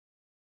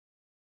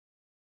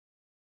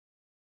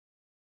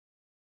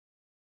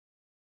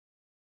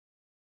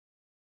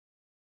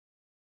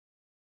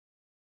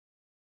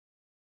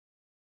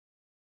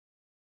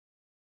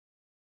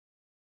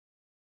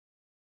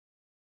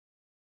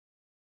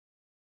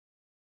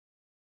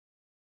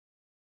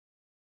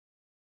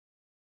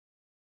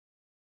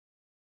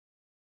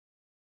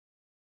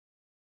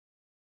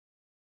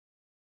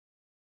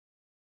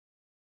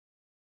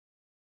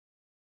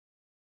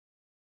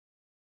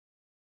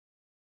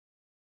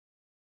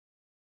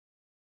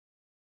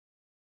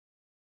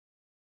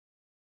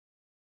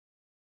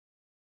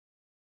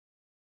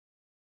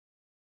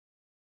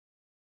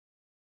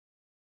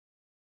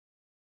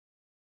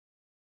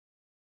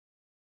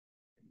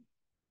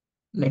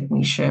Let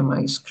me share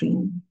my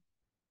screen.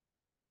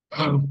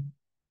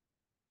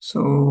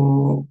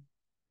 So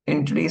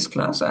in today's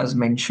class, as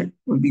mentioned,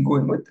 we'll be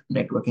going with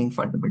networking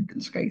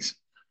fundamentals, guys.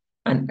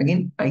 And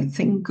again, I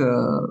think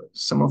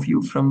some of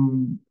you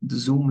from the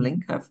Zoom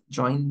link have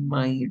joined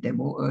my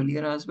demo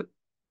earlier as well.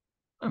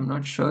 I'm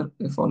not sure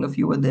if all of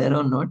you were there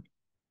or not.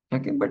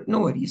 Okay, but no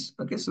worries.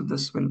 Okay, so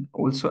this will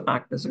also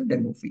act as a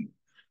demo for you.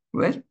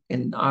 Where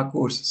in our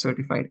course,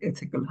 Certified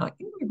Ethical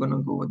Hacking, we're going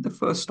to go with the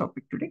first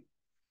topic today,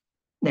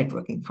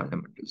 networking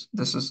fundamentals.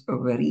 This is a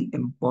very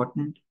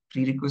important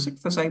prerequisite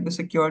for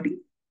cybersecurity,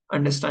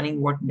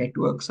 understanding what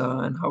networks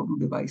are and how do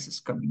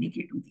devices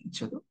communicate with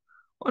each other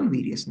on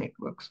various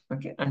networks,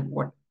 okay, and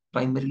what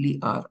primarily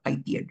are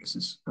IP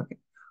addresses, okay.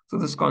 So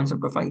this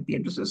concept of IP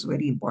address is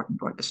very important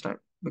to understand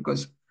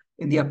because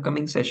in the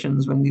upcoming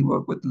sessions, when we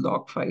work with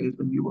log files,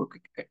 when we work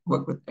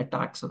with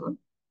attacks and all,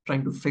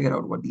 trying to figure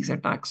out what these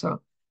attacks are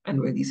and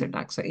where these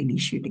attacks are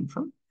initiating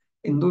from,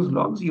 in those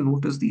logs, you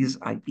notice these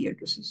IP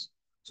addresses.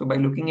 So by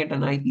looking at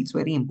an IP, it's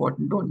very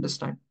important to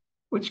understand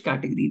which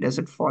category does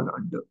it fall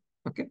under.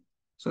 Okay.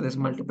 So there's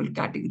multiple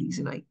categories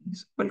in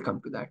IPs. We'll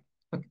come to that.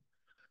 Okay.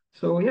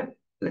 So yeah,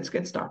 let's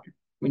get started.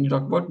 When you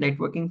talk about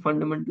networking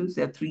fundamentals,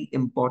 there are three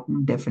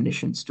important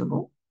definitions to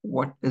know.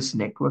 What is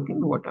networking,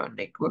 what are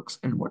networks,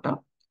 and what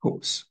are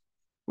hosts.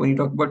 When you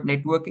talk about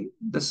networking,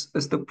 this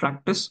is the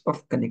practice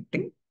of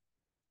connecting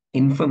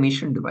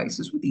information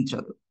devices with each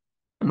other.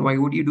 And why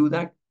would you do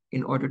that?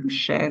 In order to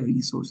share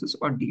resources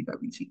or data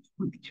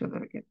with each other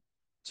again.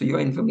 So your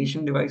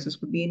information devices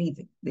could be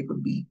anything. They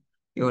could be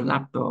your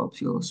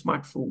laptops, your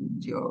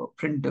smartphones, your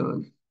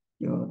printers,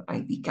 your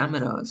IP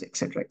cameras,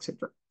 etc.,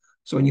 etc.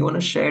 So when you want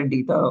to share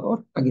data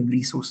or again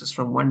resources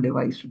from one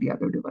device to the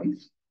other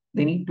device,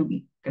 they need to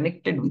be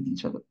connected with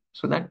each other.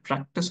 So that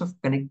practice of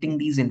connecting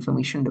these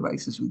information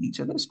devices with each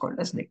other is called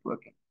as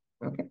networking.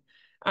 Okay.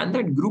 And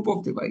that group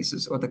of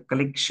devices or the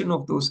collection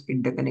of those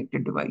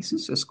interconnected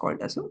devices is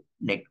called as a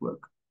network.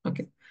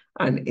 Okay.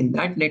 And in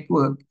that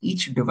network,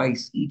 each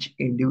device, each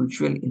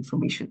individual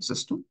information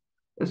system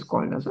is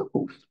called as a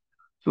host.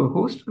 So a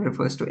host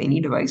refers to any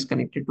device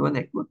connected to a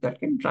network that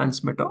can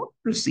transmit or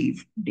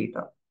receive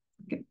data.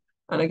 Okay.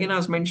 And again,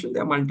 as mentioned,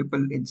 there are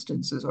multiple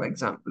instances or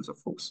examples of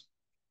hosts.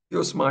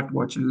 Your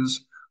smartwatches,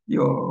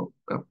 your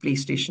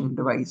PlayStation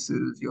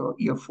devices, your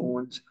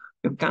earphones,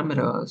 your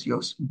cameras, your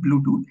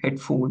Bluetooth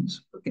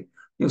headphones, okay,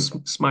 your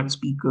smart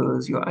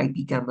speakers, your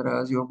IP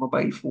cameras, your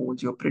mobile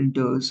phones, your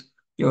printers,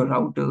 your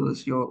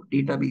routers, your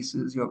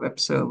databases, your web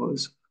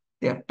servers.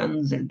 There are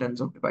tons and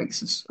tons of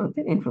devices,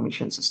 okay,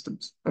 information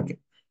systems, okay.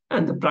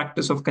 And the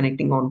practice of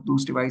connecting all of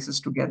those devices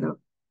together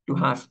to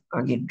have,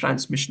 again,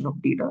 transmission of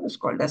data is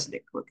called as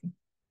networking.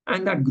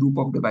 And that group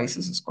of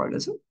devices is called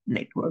as a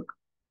network.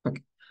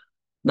 Okay.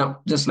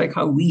 Now, just like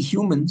how we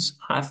humans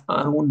have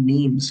our own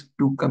names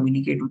to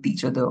communicate with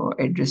each other or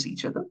address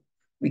each other,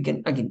 we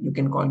can, again, you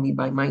can call me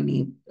by my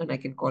name and I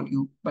can call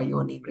you by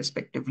your name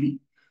respectively.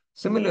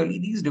 Similarly,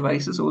 these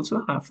devices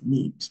also have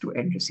names to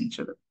address each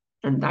other.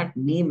 And that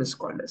name is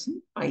called as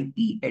an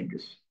IP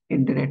address,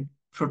 Internet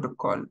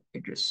Protocol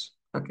Address.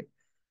 Okay.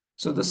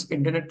 So this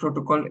Internet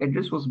Protocol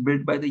address was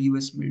built by the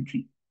US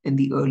military in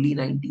the early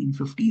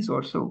 1950s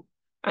or so.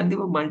 And there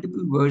were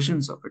multiple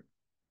versions of it.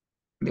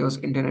 There was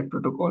Internet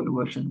Protocol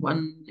version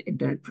 1,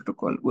 Internet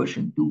Protocol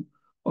version 2,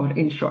 or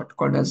in short,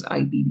 called as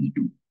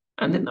IPv2,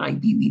 and then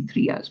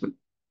IPv3 as well.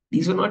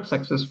 These were not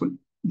successful.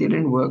 They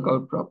didn't work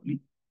out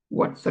properly.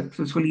 What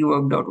successfully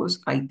worked out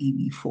was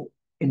IPv4,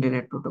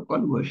 Internet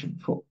Protocol version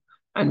 4.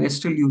 And we're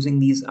still using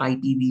these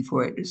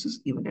IPv4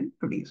 addresses even in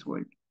today's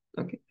world.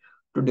 Okay.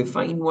 To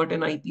define what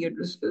an IP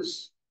address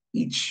is,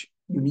 each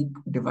unique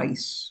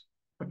device,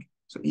 okay,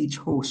 so each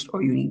host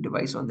or unique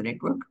device on the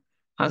network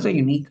has a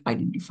unique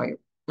identifier.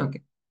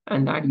 Okay.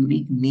 And that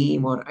unique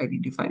name or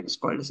identifier is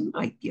called as an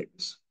IP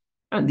address.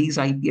 And these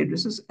IP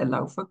addresses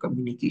allow for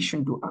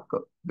communication to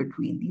occur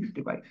between these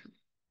devices.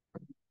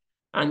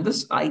 And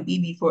this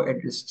IPv4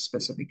 address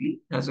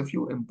specifically has a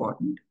few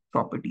important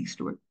properties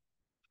to it.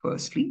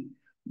 Firstly,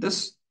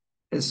 this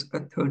is a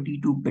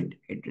 32-bit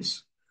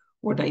address.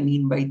 What I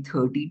mean by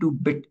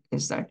 32-bit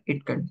is that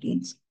it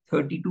contains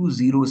 32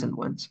 zeros and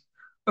ones.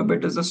 A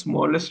bit is the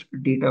smallest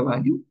data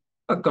value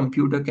a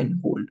computer can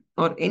hold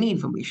or any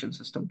information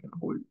system can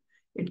hold.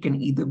 It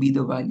can either be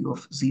the value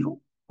of 0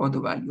 or the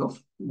value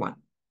of 1.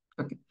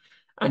 Okay.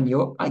 And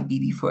your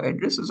IPv4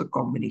 address is a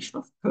combination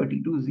of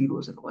 32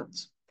 zeros and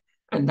ones.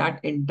 And that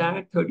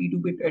entire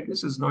 32-bit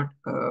address is not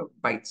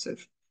by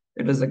itself.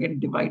 It is again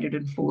divided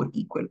in 4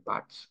 equal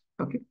parts.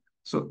 Okay.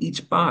 So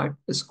each part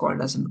is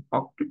called as an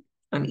octet,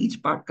 and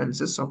each part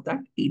consists of that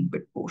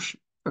 8-bit portion.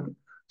 Okay.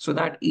 So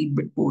that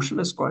 8-bit portion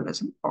is called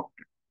as an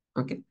octet.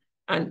 Okay.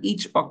 And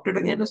each octet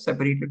again is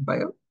separated by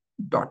a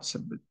dot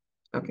symbol.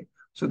 Okay.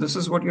 So this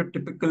is what your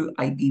typical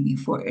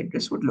IPv4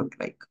 address would look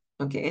like.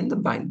 Okay. In the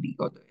binary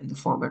or in the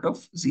format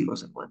of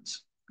zeros and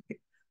ones. Okay.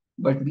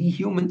 But we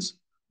humans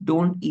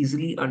don't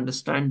easily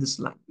understand this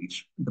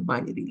language, the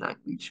binary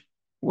language.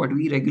 What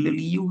we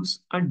regularly use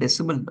are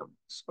decimal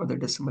numbers or the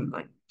decimal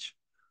language.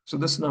 So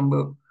this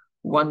number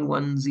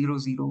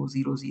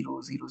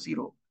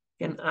 11000000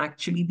 can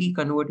actually be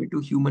converted to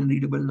human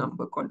readable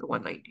number called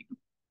 192.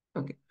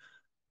 Okay.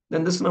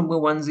 Then this number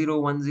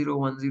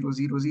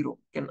 10101000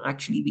 can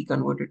actually be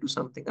converted to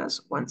something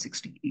as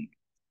 168.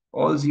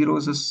 All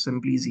zeros is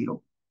simply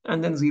zero.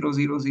 And then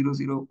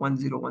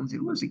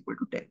 00001010 is equal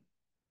to 10.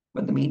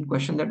 But the main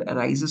question that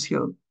arises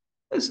here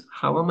is,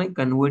 how am I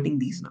converting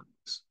these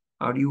numbers?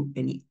 How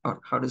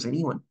does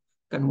anyone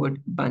convert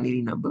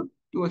binary number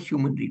to a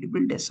human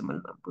readable decimal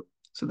number?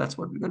 So that's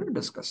what we're going to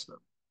discuss now.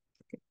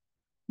 Okay.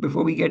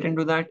 Before we get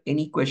into that,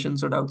 any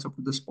questions or doubts up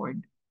to this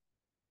point?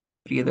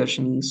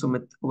 Priyadarshini,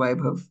 Sumit,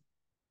 Vaibhav,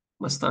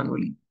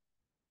 Mastanwali,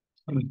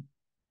 and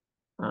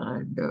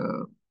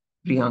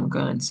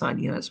Priyanka and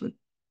Sania as well.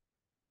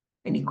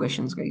 Any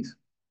questions, guys?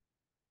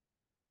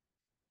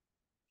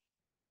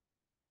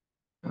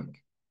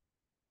 Okay.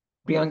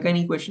 Priyanka,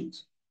 any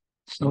questions?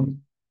 No.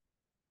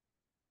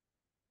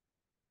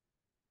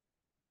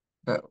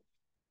 Uh,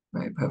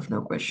 I have no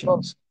No,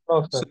 questions.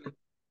 no, sir.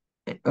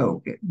 So,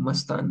 okay.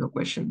 Mastan, no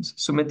questions.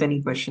 Sumit,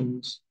 any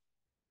questions?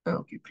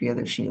 Okay.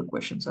 Priyadarshini, no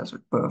questions as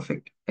well.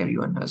 Perfect.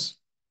 Everyone has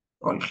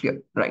all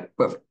clear. Right.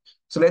 Perfect.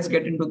 So let's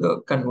get into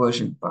the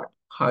conversion part.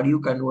 How do you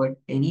convert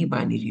any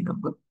binary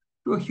number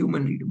to a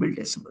human readable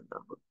decimal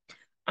number?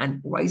 And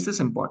why is this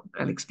important?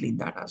 I'll explain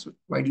that as well.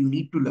 Why do you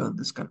need to learn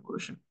this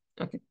conversion?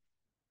 Okay.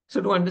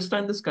 So to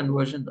understand this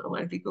conversion, now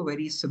I'll take a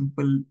very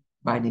simple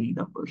binary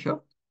number here.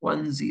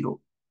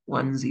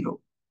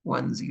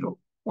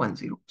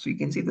 10101010. So you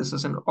can see this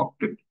is an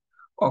octet.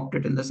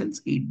 Octet in the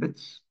sense 8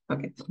 bits.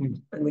 Okay.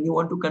 And when you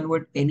want to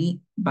convert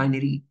any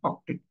binary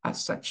octet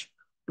as such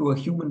to a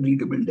human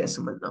readable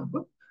decimal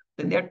number,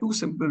 then there are two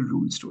simple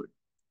rules to it.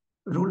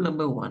 Rule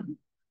number one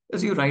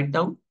is you write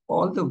down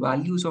all the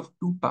values of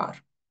 2 power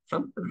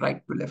from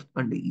right to left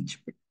under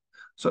each bit.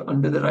 So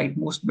under the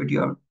rightmost bit,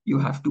 you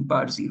have 2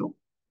 power 0,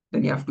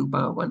 then you have 2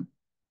 power 1,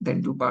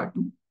 then 2 power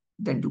 2,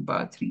 then 2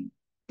 power 3,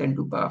 then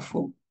 2 power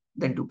 4,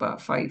 then 2 power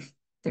 5,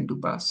 then 2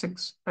 power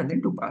 6, and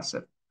then 2 power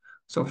 7.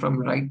 So from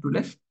right to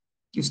left,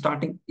 you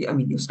start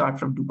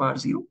from 2 power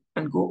 0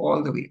 and go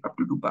all the way up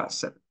to 2 power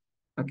 7.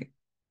 Okay.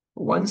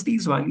 Once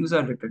these values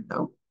are written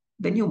down,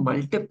 then you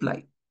multiply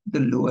the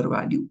lower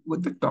value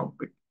with the top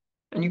bit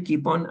and you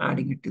keep on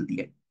adding it till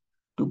the end.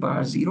 2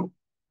 power 0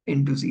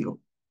 into 0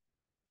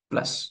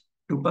 plus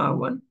 2 power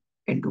 1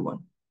 into 1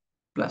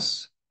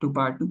 plus 2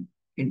 power 2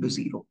 into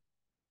 0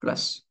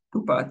 plus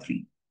 2 power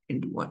 3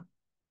 into 1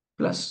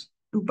 plus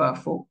 2 power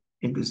 4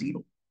 into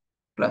 0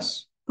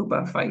 plus 2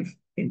 power 5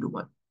 into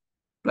 1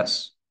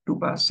 plus 2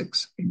 power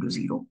 6 into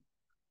 0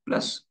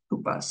 plus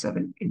 2 power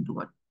 7 into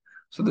 1.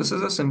 So this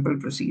is a simple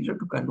procedure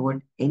to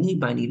convert any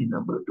binary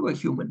number to a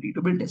human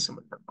readable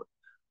decimal number.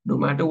 No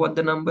matter what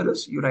the number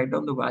is, you write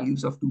down the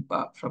values of 2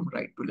 power from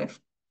right to left.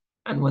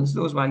 And once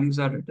those values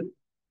are written,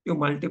 you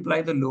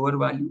multiply the lower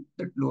value,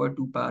 that lower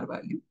 2 power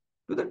value,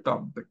 to the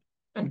top bit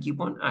and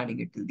keep on adding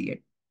it till the end.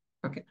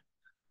 Okay.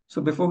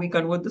 So before we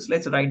convert this,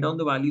 let's write down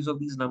the values of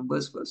these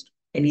numbers first.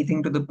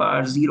 Anything to the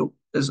power 0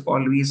 is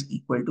always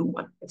equal to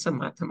 1. It's a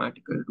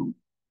mathematical rule.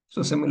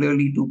 So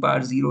similarly, 2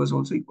 power 0 is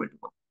also equal to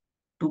 1.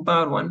 2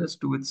 power 1 is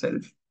 2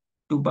 itself.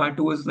 2 power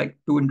 2 is like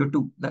 2 into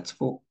 2, that's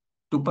 4.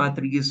 2 power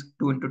 3 is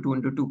 2 into 2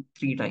 into 2,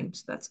 3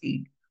 times, that's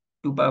 8.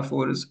 2 power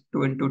 4 is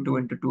 2 into 2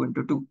 into 2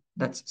 into 2,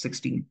 that's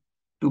 16.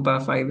 2 power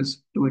 5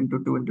 is 2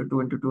 into 2 into 2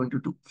 into 2 into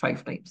 2,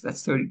 5 times,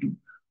 that's 32.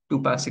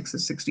 2 power 6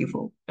 is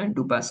 64, and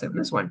 2 power 7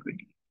 is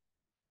 120.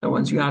 Now,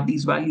 once you have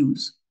these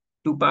values,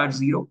 2 power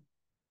 0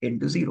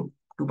 into 0.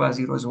 2 power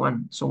 0 is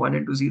 1, so 1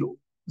 into 0,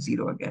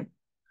 0 again.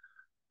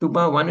 2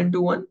 power 1 into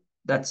 1,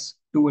 that's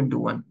 2 into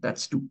 1,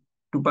 that's 2.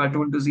 2 power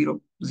 2 into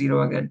 0,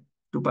 0 again.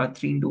 2 power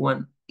 3 into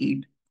 1,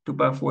 8. 2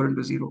 power 4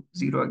 into 0,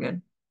 0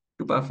 again.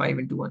 2 power 5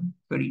 into 1,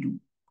 32.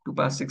 2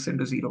 power 6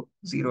 into 0,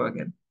 0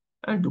 again.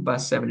 And 2 power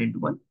 7 into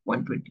 1,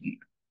 128.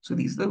 So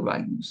these are the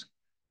values.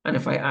 And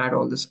if I add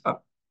all this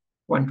up,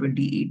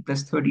 128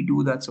 plus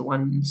 32, that's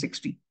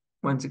 160.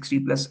 160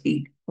 plus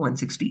 8,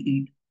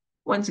 168.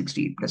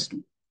 168 plus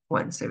 2,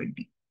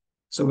 170.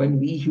 So when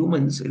we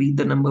humans read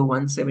the number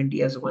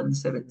 170 as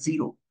 170,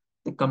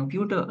 the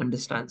computer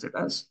understands it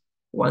as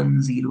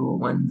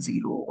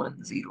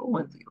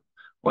 10101010.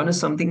 One is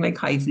something like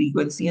high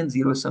frequency and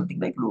 0 is something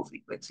like low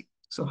frequency.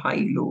 So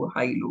high, low,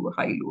 high, low,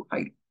 high, low, high,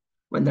 low.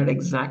 When that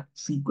exact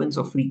sequence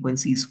of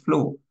frequencies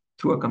flow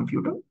through a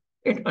computer,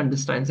 it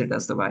understands it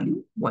as the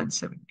value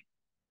 170.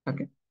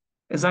 Okay.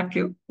 Is that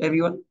clear,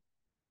 everyone?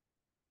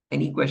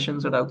 Any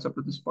questions or doubts up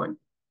to this point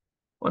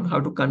on how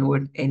to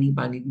convert any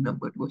binary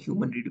number to a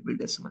human readable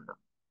decimal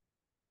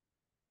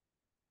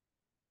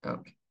number?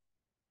 Okay.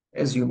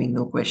 Assuming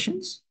no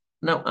questions.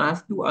 Now I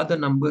have two other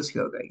numbers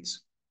here,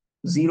 guys.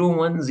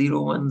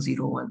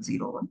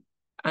 01010101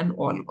 and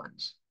all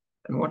ones.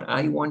 And what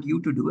I want you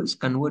to do is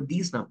convert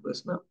these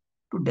numbers now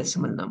to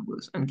decimal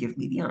numbers and give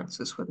me the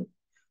answers for them.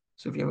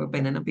 So if you have a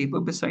pen and a paper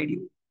beside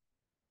you,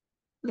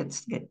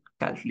 let's get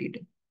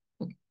calculating.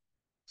 Okay.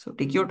 So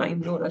take your time,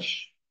 no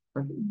rush.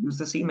 Okay. Use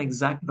the same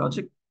exact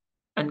logic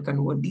and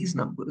convert these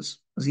numbers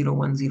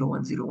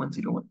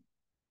 01010101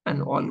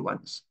 and all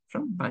ones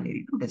from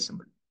binary to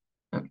decimal.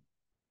 Okay.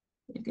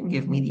 You can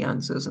give me the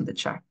answers in the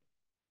chat.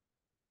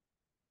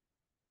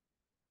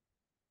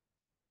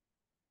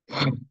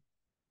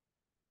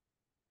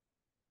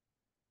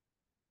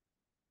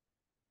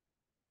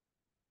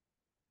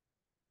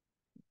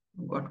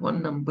 Got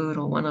one number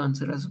or one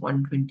answer as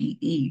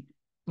 128.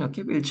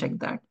 Okay, we'll check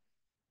that.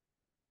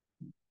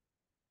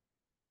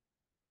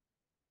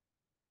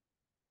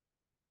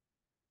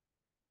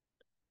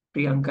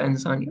 Priyanka and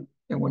Sanya,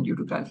 I want you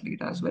to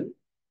calculate as well.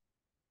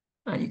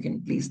 And you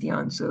can place the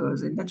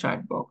answers in the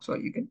chat box or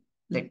you can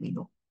let me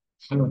know.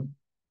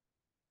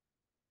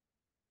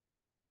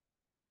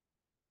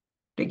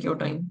 Take your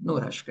time, no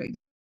rush, guys.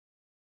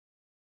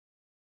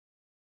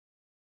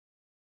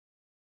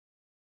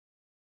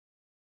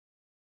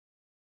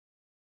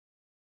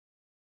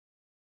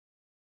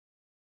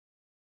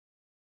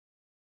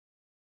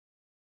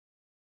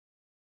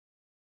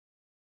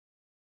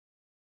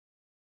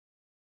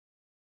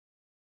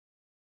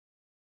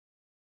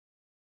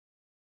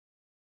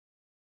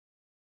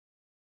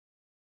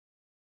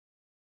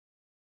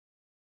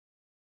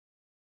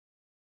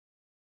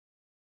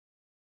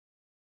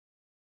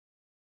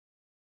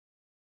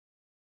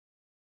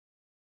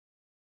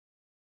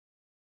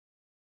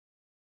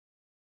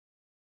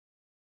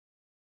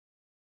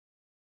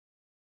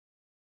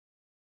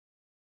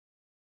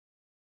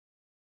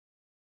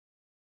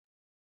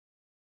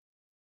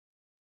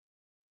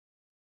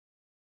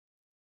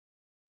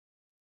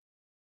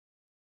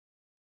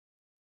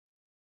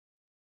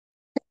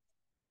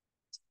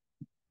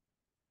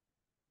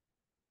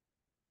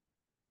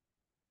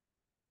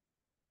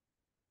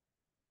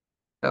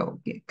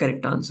 Okay,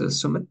 correct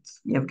answers, Sumit.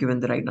 You have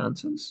given the right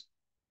answers.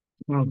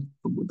 For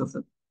both of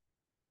them.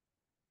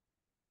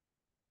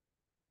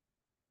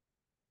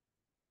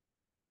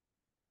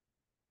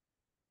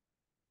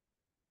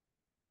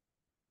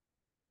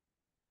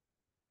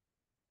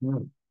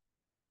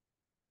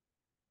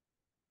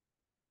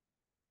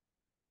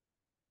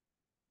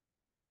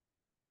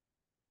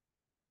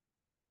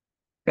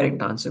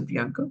 Correct answer,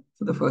 Priyanka,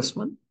 for the first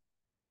one.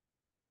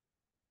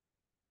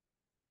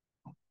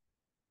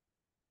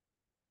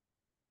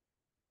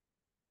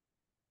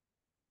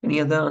 Any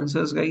other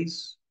answers,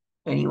 guys?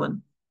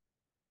 Anyone?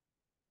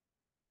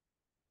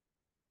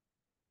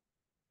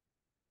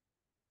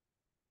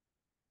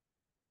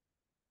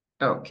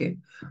 Okay.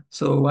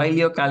 So while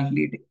you're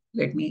calculating,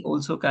 let me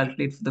also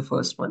calculate for the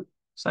first one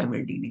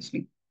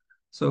simultaneously.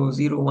 So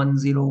 0, 1,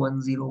 0,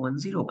 1, 0, 1,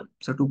 0, 1.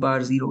 So 2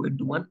 power 0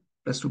 into 1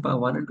 plus 2 power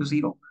 1 into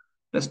 0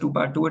 plus 2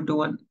 power 2 into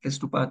 1 plus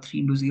 2 power 3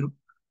 into 0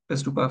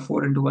 plus 2 power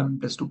 4 into 1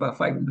 plus 2 power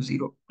 5 into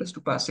 0 plus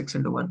 2 power 6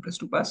 into 1 plus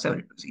 2 power 7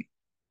 into 0.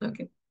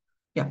 Okay.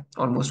 Yeah,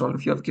 almost all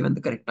of you have given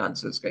the correct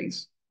answers,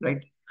 guys.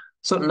 Right?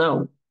 So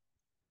now,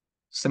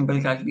 simple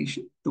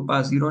calculation. 2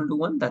 power 0 into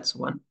 1, that's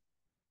 1.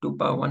 2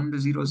 power 1 into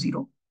 0,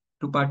 0.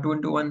 2 power 2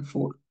 into 1,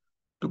 4.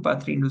 2 power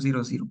 3 into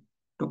 0, 0.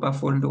 2 power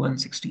 4 into 1,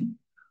 16.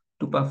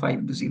 2 power 5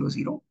 into 0,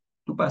 0.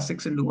 2 power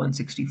 6 into 1,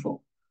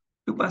 64.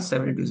 2 power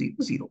 7 into 0,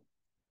 0.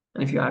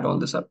 And if you add all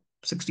this up,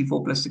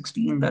 64 plus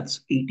 16, that's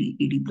 80.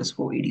 80 plus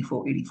 4,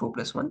 84. 84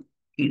 plus 1,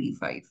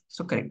 85.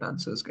 So correct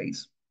answers,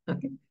 guys.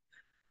 Okay.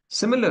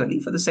 Similarly,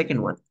 for the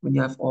second one, when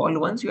you have all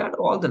ones, you add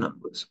all the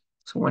numbers.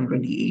 So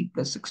 128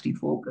 plus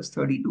 64 plus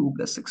 32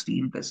 plus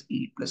 16 plus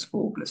 8 plus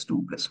 4 plus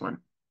 2 plus 1.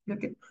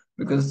 Okay.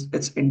 Because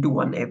it's into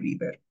one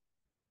everywhere.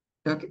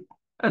 Okay.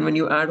 And when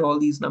you add all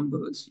these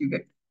numbers, you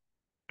get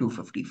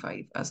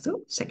 255 as the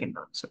second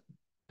answer.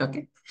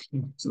 Okay.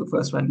 So the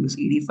first value is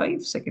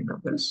 85, second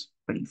number is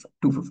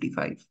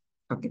 255.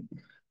 Okay.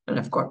 And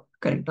I've got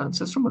correct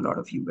answers from a lot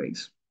of you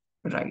guys.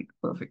 Right.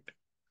 Perfect.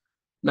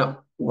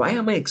 Now, why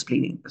am I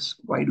explaining this?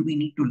 Why do we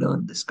need to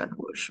learn this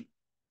conversion?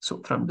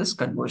 So from this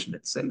conversion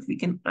itself, we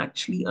can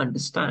actually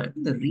understand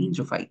the range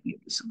of IP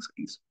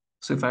addresses.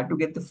 So if I had to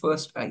get the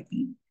first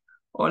IP,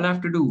 all I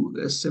have to do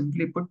is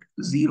simply put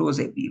zeros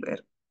everywhere.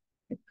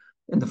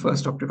 In the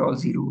first octet, all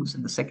zeros.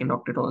 In the second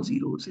octet, all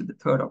zeros. In the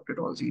third octet,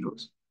 all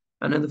zeros.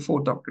 And in the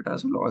fourth octet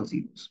as well, all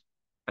zeros.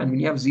 And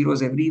when you have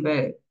zeros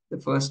everywhere, the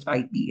first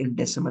IP in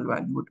decimal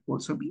value would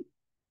also be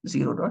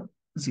 0 dot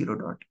 0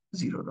 dot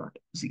 0 dot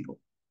 0.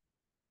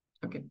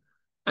 Okay.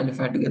 And if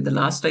I had to get the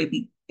last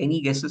IP, any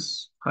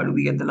guesses? How do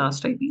we get the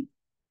last IP?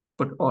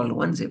 Put all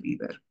ones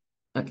everywhere.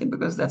 Okay,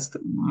 because that's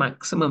the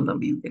maximum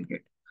number you can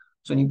get.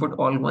 So when you put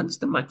all ones,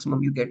 the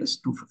maximum you get is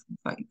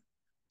 255.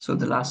 So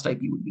the last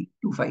IP would be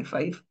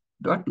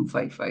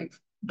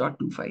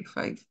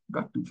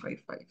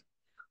 255.255.255.255.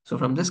 So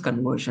from this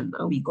conversion,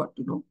 now we got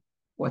to know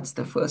what's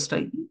the first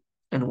IP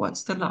and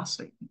what's the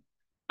last IP.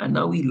 And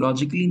now we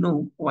logically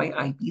know why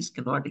IPs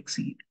cannot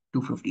exceed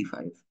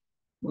 255.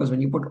 Because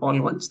when you put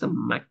all ones, the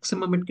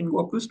maximum it can go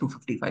up to is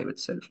 255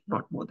 itself,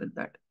 not more than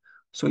that.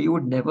 So you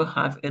would never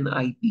have an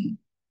IP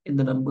in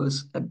the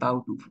numbers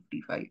above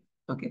 255.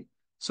 Okay.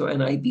 So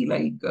an IP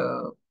like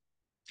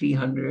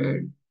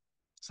 300,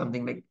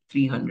 something like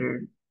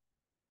 300,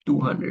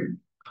 200,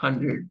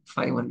 100,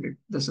 500.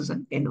 This is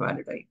an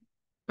invalid IP.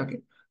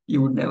 Okay.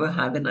 You would never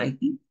have an IP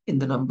in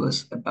the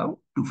numbers above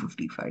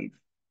 255.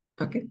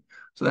 Okay,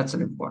 so that's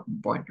an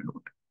important point to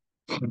note.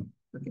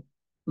 Okay,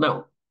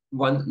 now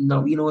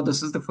we know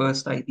this is the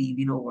first IP.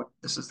 We know what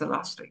this is the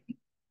last IP.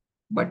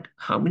 But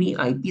how many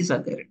IPs are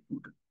there in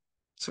total?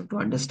 So to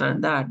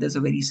understand that, there's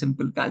a very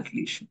simple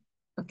calculation.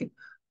 Okay,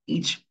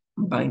 each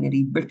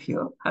binary bit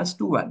here has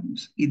two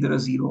values, either a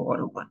 0 or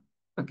a 1.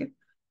 Okay,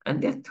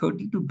 and there are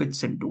 32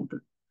 bits in total.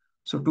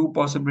 So two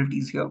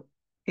possibilities here,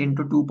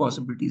 into two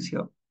possibilities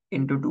here,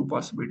 into two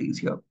possibilities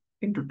here,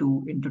 into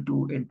two, into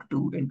two, into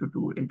two, into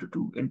two, into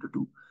two, into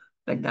two,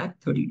 like that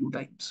 32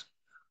 times.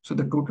 So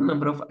the total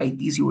number of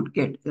IPs you would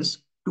get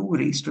is 2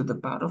 raised to the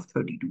power of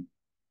 32,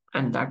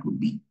 and that would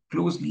be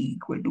closely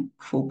equal to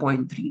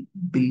 4.3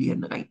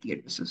 billion IP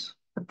addresses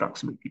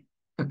approximately.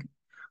 Okay.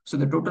 So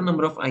the total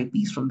number of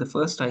IPs from the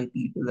first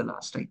IP to the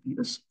last IP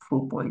is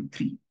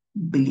 4.3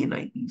 billion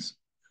IPs.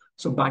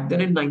 So back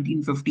then in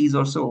 1950s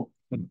or so,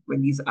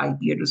 when these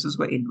IP addresses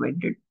were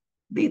invented,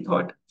 they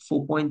thought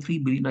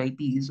 4.3 billion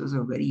IPs was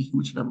a very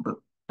huge number,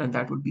 and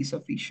that would be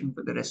sufficient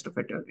for the rest of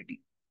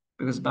eternity.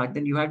 Because back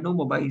then you had no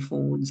mobile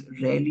phones,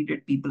 rarely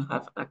did people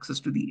have access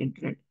to the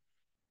internet.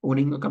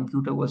 Owning a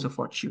computer was a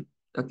fortune.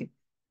 Okay.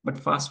 But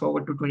fast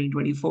forward to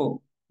 2024,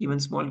 even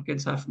small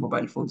kids have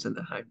mobile phones in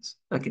their hands.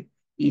 Okay.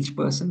 Each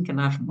person can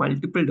have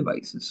multiple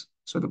devices.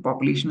 So the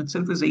population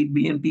itself is 8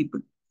 billion people.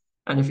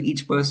 And if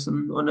each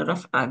person, on a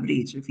rough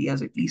average, if he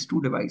has at least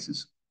two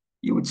devices,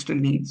 you would still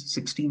need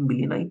 16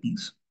 billion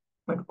IPs.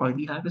 But all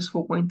we have is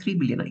 4.3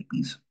 billion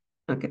IPs.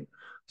 Okay.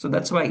 So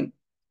that's why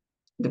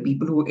the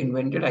people who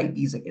invented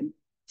IPs again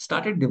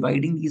started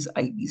dividing these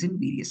IPs in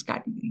various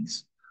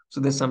categories. So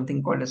there's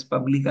something called as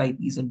public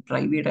IPs and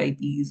private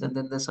IPs, and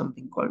then there's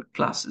something called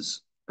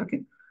classes.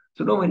 Okay.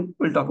 So don't worry,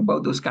 we'll talk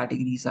about those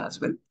categories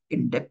as well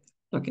in depth.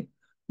 Okay.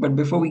 But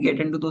before we get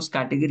into those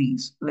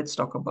categories, let's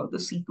talk about the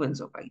sequence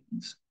of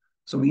IPs.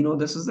 So we know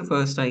this is the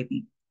first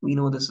IP. We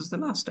know this is the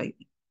last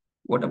IP.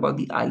 What about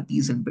the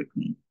IPs in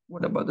between?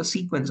 What about the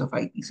sequence of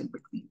IPs in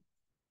between?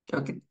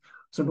 Okay.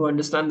 So to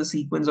understand the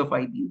sequence of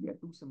IP, there are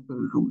two simple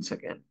rules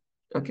again.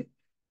 Okay.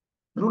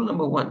 Rule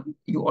number one,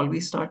 you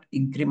always start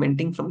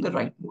incrementing from the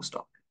rightmost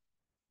octet.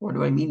 What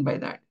do I mean by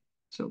that?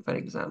 So for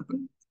example,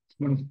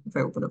 if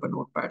I open up a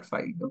notepad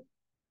file here,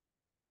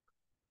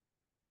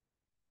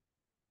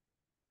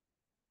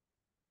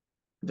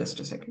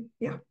 just a second.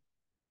 Yeah.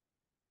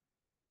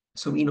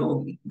 So we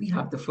know we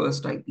have the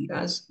first IP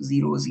as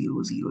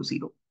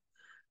 0000.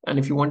 And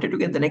if you wanted to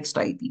get the next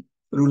IP,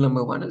 rule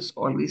number one is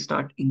always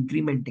start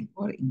incrementing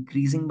or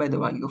increasing by the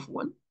value of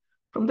 1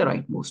 from the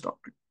rightmost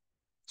octet.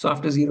 So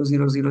after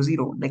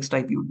 0000, next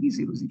IP would be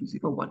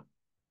 0001,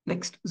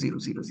 next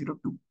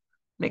 0002,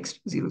 next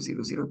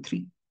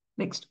 0003,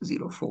 next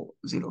 04,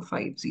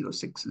 05,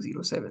 06,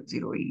 07,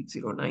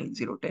 08, 09,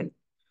 010,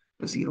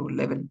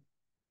 011,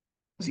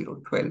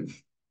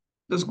 012.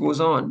 This goes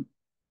on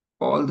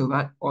all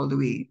the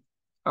way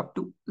up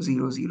to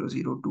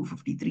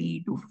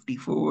 000253,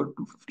 254,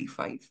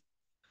 255.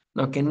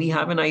 Now, can we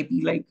have an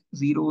IP like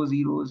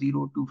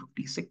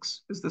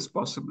 000256? Is this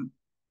possible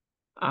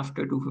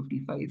after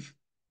 255?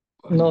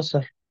 No,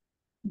 sir.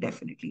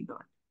 Definitely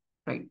not,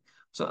 right?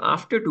 So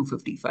after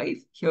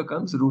 255, here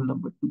comes rule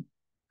number two.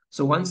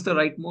 So once the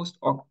rightmost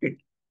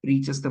octet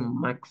reaches the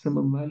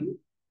maximum value,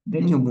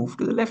 then you move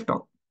to the left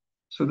octet.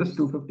 So this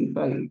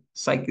 255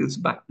 cycles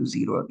back to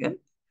 0 again,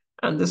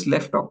 and this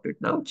left octet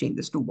now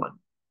changes to 1.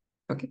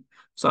 Okay.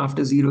 So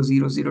after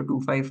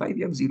 000255,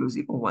 you have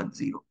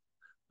 0010.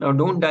 Now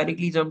don't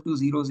directly jump to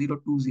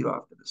 0020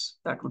 after this.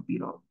 That would be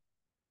wrong.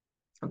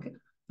 Okay.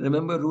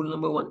 Remember rule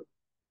number one,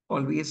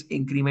 always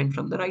increment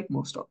from the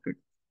rightmost octet.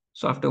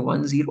 So after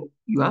 10,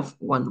 you have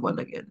 1 1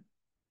 again.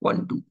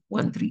 1 2,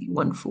 1 3,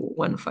 1 4,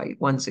 1 5,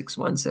 1 6,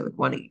 1 7,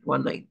 1 8,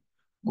 1 9.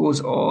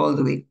 Goes all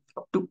the way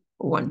up to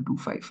 1 2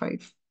 5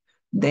 5.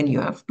 Then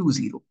you have 2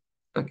 0.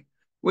 Okay.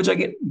 Which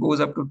again goes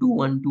up to 2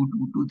 1 2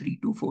 2 2 3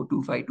 2 4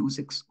 2 5 2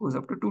 6. Goes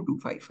up to 2 2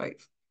 5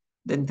 5.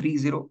 Then 3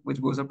 0,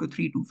 which goes up to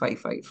 3 2 5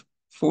 5.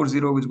 4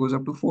 0, which goes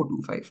up to 4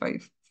 2 5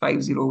 5.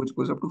 5 0, which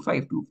goes up to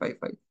 5 2 5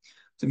 5.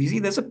 So you see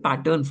there's a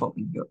pattern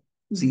forming here.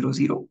 0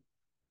 0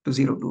 to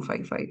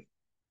 0255,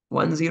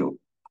 10 to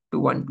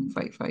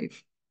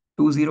 1255,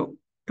 20 to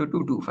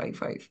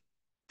 2255,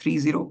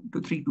 30 to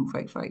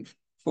 3255,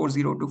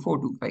 40 to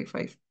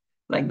 4255.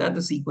 Like that,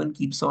 the sequence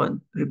keeps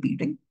on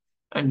repeating.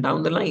 And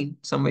down the line,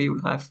 somewhere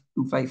you'll have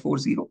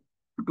 2540 to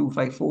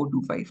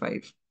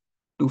 254255,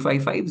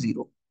 2550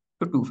 to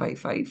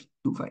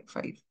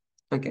 255255.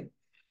 Okay.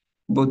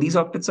 Both these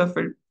octets are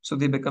filled, so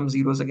they become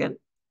zeros again.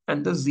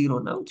 And the zero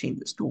now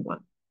changes to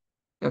 1.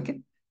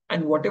 Okay.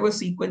 And whatever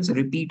sequence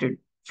repeated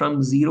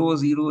from 000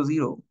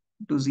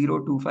 to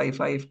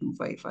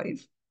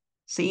 0255255,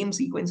 same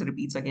sequence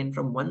repeats again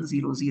from 100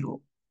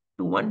 to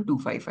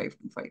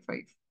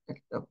 1255255.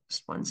 Okay,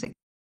 just one second.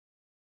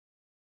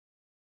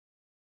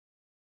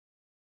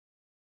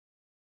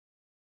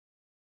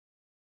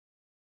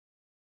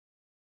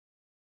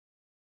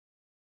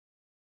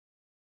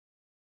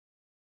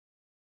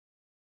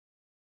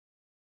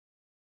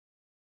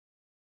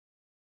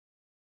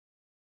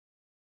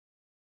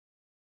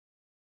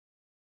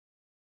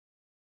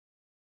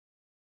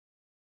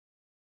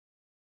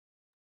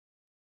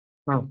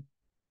 Oh,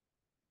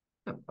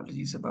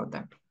 apologies about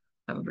that.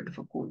 I have a bit of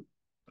a cold.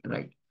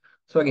 Right.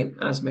 So again,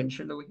 as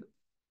mentioned over here,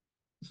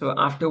 so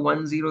after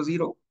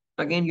 100,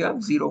 again you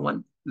have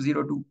 01,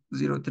 02,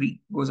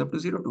 03 goes up to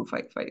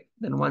 0255.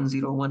 Then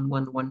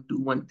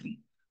 10111213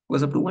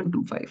 goes up to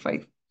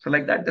 1255. So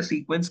like that, the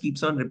sequence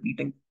keeps on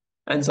repeating.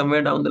 And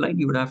somewhere down the line,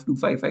 you would have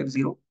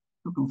 2550 to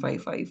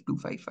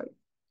 255255.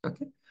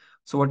 Okay.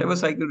 So whatever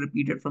cycle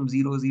repeated from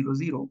 000 to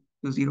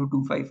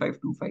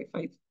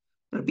 0255255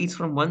 repeats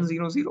from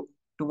 100 to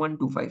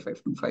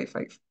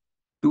 1255255,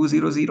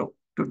 200 to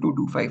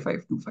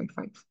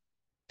 2255255.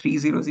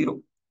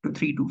 300 to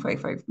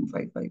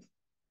 3255255,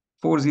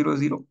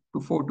 400 to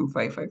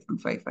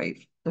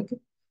 4255255, okay,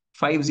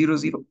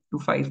 500 to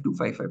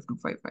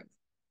 5255255,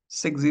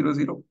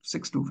 600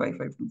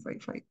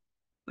 6255255.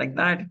 Like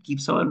that, it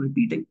keeps on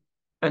repeating.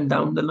 And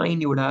down the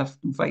line, you would have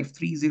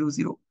 25300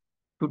 to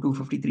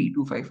 253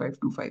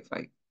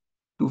 255255,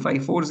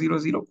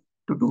 25400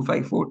 to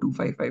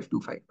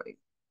 254255255,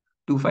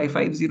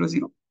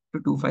 25500 to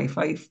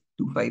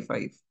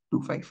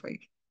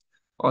 255255255.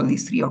 All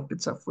these three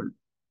octets are full.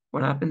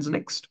 What happens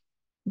next?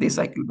 They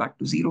cycle back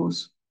to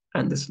zeros,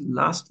 and this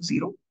last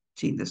zero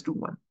changes to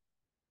one.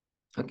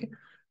 Okay.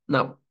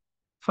 Now,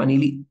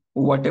 funnily,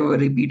 whatever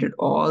repeated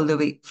all the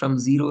way from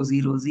 0000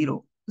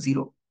 to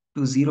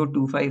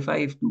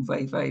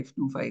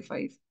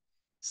 0255255,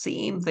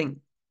 same thing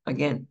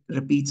again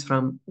repeats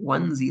from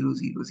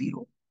 1000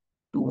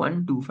 to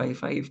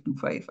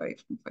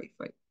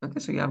 1255255. Okay,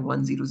 so you have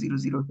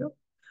 1000 here.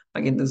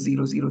 Again, the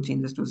 00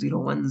 changes to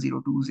 01,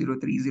 02,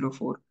 03,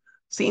 04.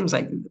 Same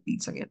cycle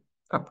repeats again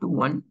up to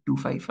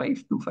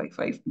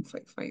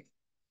 1255255.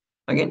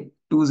 Again,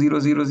 2000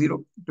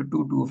 to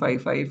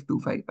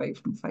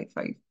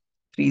 2255255255,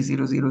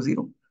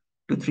 3000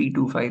 to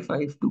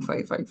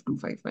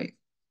 3255255255,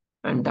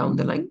 and down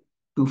the line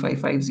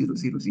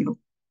 255000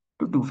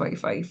 to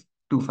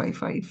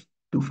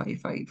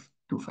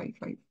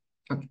 255255255.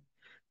 Okay.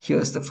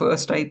 Here's the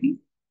first IP,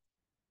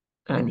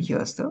 and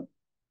here's the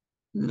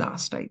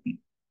last IP.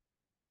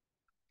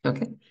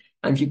 Okay.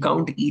 And if you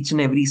count each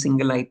and every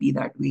single IP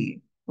that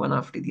way, one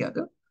after the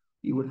other,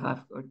 you would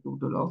have a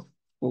total of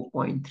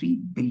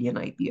 4.3 billion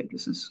IP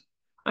addresses.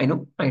 I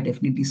know I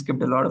definitely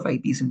skipped a lot of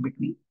IPs in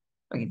between.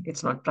 Again,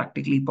 it's not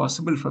practically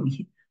possible for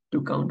me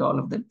to count all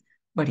of them.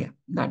 But yeah,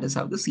 that is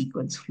how the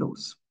sequence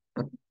flows.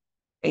 Okay.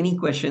 Any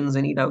questions,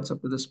 any doubts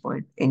up to this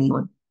point?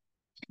 Anyone?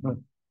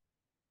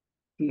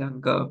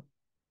 Priyanka,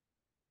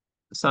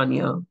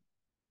 Sania,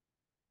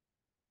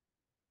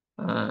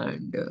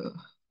 and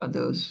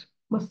others.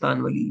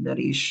 Mastanwali,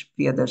 Naresh,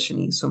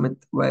 Priyadarshini,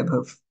 Sumit,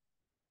 Vaibhav.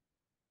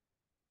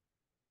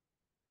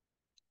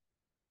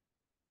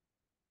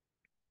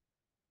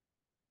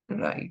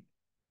 Right.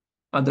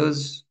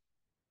 Others,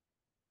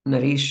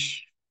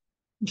 Naresh,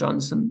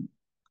 Johnson,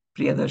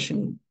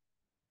 Priyadarshini.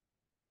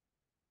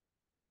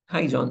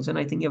 Hi, Johnson.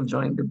 I think you've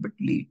joined a bit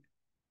late.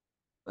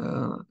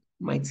 Uh,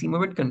 might seem a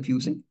bit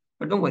confusing,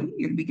 but don't worry.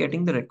 You'll be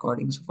getting the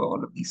recordings for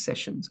all of these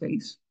sessions,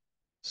 guys.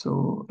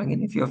 So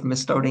again, if you have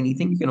missed out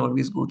anything, you can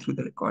always go through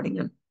the recording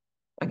and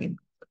again,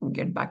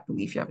 get back to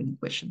me if you have any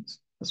questions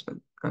as well.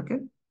 Okay.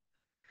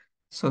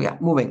 So yeah,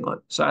 moving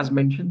on. So as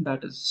mentioned,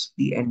 that is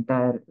the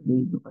entire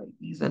range of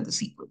IPs and the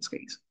sequence,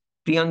 guys.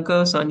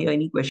 Priyanka, Sanya,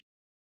 any questions?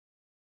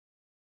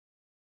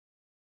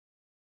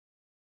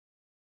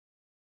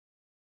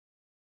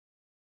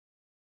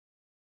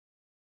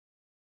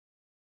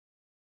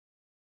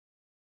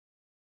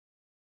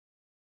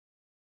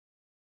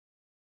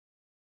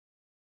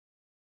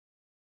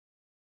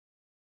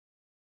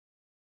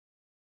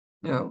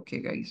 Yeah, okay,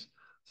 guys.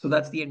 So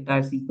that's the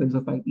entire sequence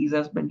of IPs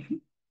as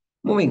mentioned.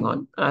 Moving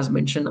on, as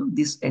mentioned,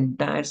 this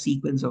entire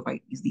sequence of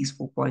IPs, these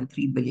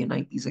 4.3 billion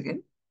IPs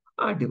again,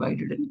 are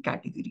divided in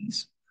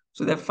categories.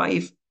 So there are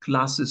five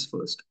classes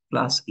first: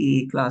 class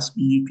A, class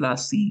B,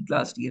 class C,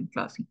 class D, and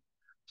class E.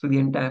 So the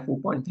entire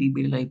 4.3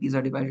 billion IPs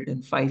are divided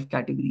in five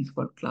categories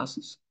called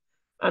classes.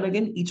 And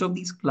again, each of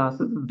these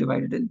classes is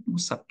divided in two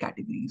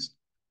subcategories.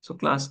 So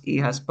class A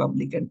has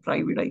public and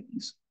private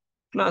IPs.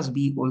 Class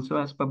B also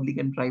has public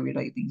and private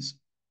IPs.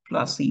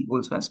 Class C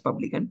also has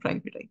public and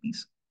private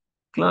IPs.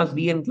 Class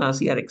B and Class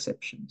C are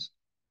exceptions.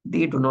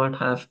 They do not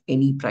have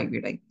any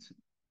private IPs.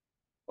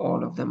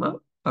 All of them are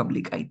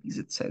public IPs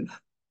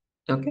itself.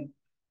 Okay.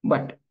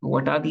 But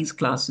what are these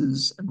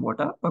classes and what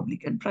are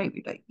public and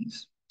private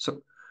IPs?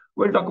 So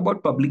we'll talk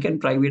about public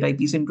and private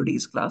IPs in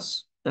today's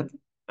class. Okay.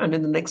 And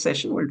in the next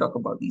session, we'll talk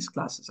about these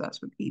classes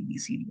as well, A, B,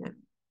 C, D, and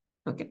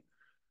E. Okay.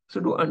 So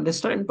to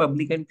understand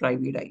public and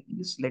private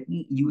IPs, let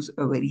me use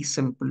a very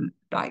simple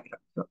diagram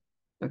here.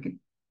 Okay.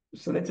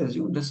 So let's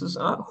assume this is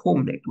our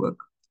home network.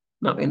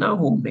 Now, in our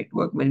home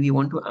network, when we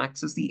want to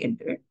access the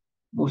internet,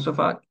 most of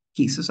our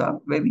cases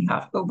are where we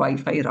have a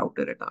Wi-Fi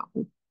router at our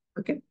home.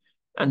 Okay.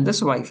 And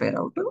this Wi-Fi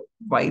router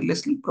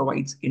wirelessly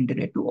provides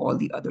internet to all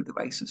the other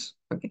devices.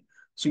 Okay.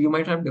 So you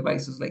might have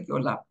devices like your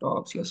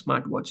laptops, your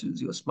smartwatches,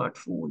 your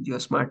smartphones,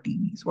 your smart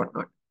TVs,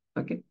 whatnot.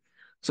 Okay.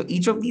 So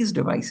each of these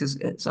devices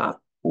is our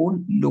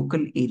own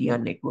local area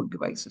network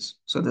devices.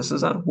 So this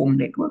is our home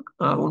network,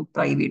 our own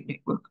private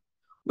network.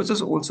 which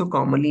is also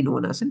commonly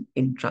known as an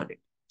intranet.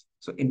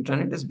 So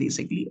intranet is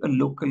basically a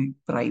local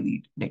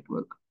private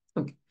network.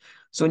 Okay.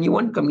 So when you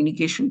want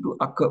communication to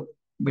occur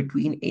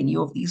between any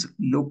of these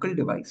local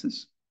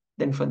devices,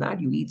 then for that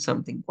you need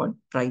something called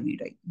private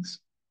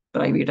IPs.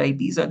 Private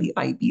IPs are the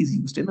IPs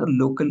used in a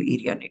local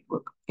area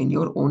network in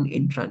your own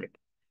intranet.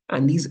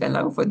 And these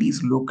allow for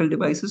these local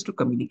devices to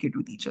communicate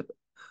with each other.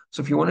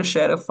 So if you want to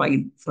share a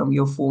file from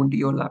your phone to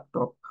your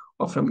laptop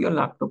or from your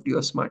laptop to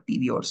your smart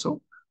TV or so,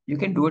 you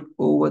can do it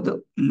over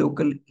the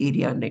local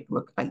area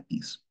network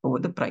IPs, over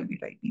the private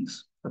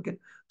IPs. Okay.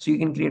 So you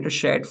can create a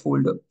shared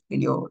folder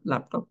in your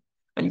laptop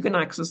and you can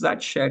access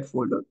that shared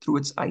folder through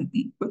its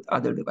IP with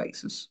other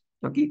devices.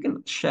 Okay. You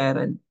can share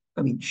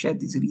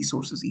these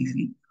resources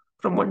easily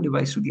from one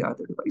device to the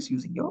other device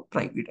using your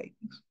private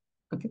IPs.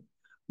 Okay.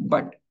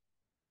 But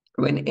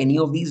when any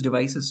of these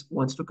devices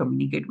wants to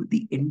communicate with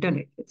the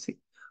internet, let's say,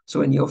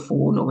 so when your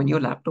phone or when your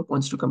laptop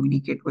wants to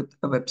communicate with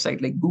a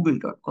website like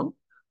google.com,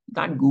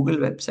 that Google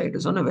website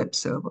is on a web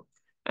server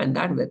and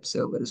that web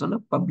server is on a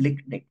public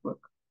network.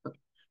 Okay.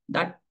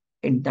 That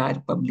entire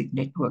public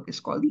network is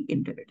called the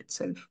internet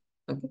itself.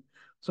 Okay.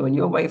 So when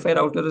your Wi-Fi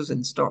router is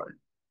installed,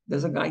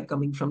 there's a guy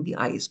coming from the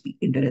ISP,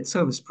 Internet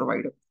Service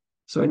Provider.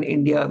 So in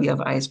India, we have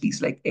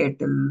ISPs like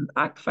Airtel,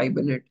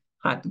 Hibernate,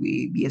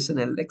 Hathway,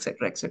 BSNL,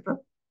 etc., etc.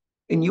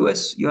 In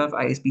US, you have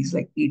ISPs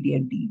like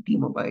AT&T,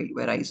 T-Mobile,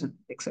 Verizon,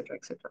 etc.,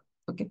 etc.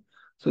 Okay,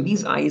 so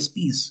these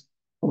ISPs,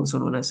 also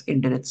known as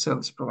internet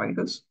service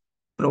providers,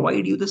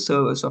 provide you the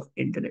service of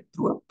internet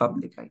through a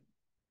public IP.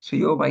 So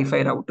your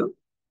Wi-Fi router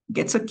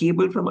gets a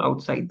cable from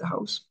outside the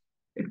house.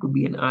 It could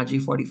be an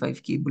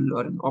RJ45 cable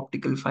or an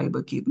optical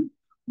fiber cable,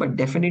 but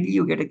definitely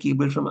you get a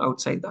cable from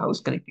outside the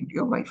house connecting to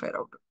your Wi-Fi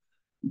router.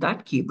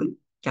 That cable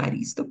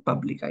carries the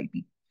public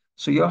IP.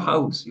 So your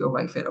house, your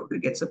Wi-Fi router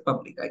gets a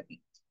public IP.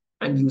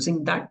 And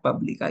using that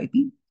public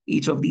IP,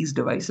 each of these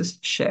devices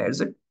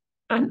shares it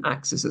and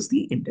accesses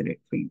the internet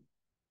for you.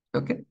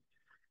 Okay.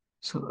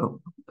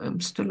 So I'm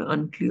still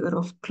unclear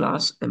of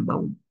class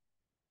amount.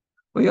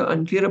 Oh, you're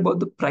unclear about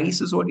the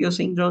price is what you're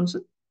saying,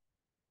 Johnson?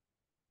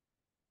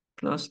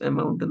 Class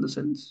amount in the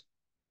sense.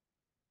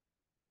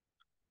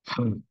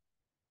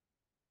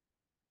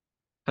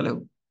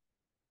 Hello.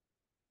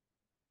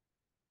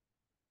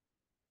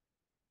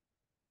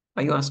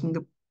 Are you asking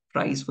the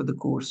price for the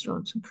course,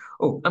 Johnson?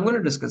 Oh, I'm going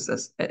to discuss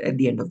this at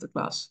the end of the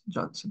class,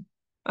 Johnson.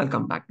 I'll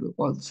come back to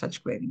all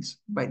such queries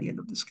by the end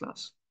of this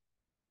class.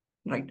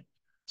 Right.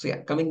 So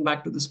yeah, coming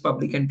back to this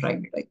public and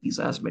private IPs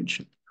as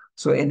mentioned.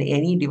 So in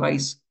any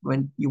device,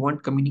 when you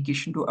want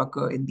communication to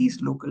occur in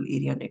these local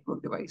area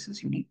network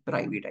devices, you need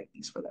private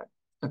IPs for that.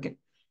 Okay.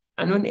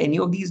 And when any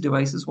of these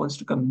devices wants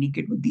to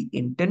communicate with the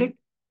internet,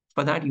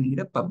 for that you need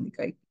a public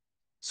IP.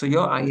 So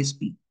your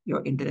ISP,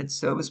 your internet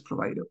service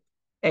provider,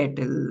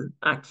 Airtel,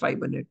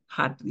 Hibernate,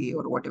 Hathway,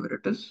 or whatever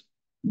it is,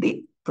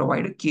 they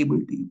provide a cable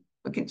to you.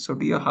 Okay. So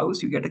to your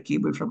house, you get a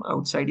cable from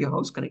outside your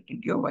house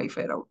connecting to your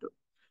Wi-Fi router.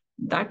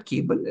 That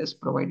cable is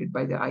provided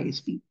by the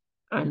ISP,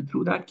 and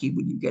through that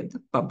cable, you get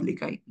the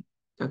public IP.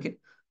 Okay.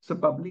 So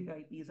public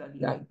IPs are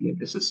the IP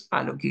addresses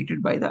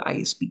allocated by the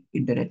ISP,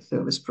 Internet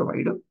Service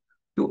Provider,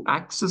 to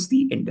access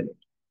the internet.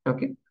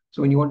 Okay.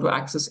 So when you want to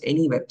access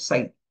any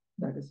website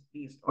that is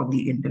based on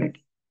the internet,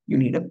 you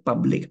need a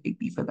public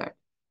IP for that.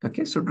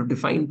 Okay. So to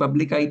define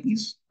public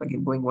IPs,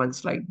 again, going one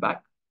slide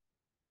back,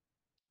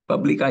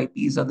 public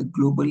IPs are the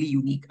globally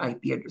unique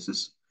IP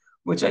addresses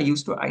which are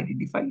used to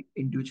identify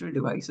individual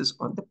devices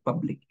on the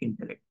public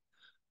internet.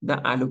 They're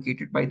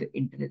allocated by the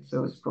internet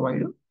service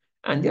provider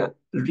and they're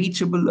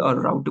reachable or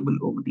routable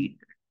over the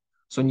internet.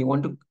 So when you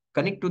want to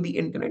connect to the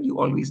internet, you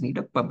always need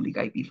a public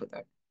IP for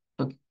that.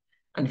 Okay.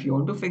 And if you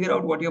want to figure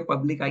out what your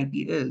public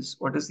IP is,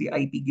 what is the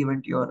IP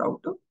given to your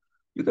router,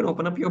 you can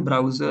open up your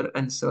browser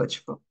and search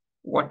for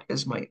what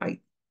is my IP.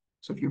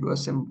 So if you do a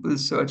simple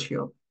search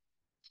here,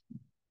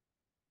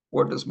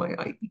 what is my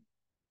IP?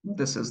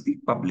 This is the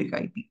public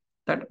IP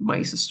that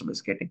my system is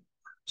getting.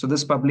 So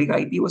this public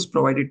IP was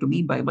provided to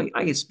me by my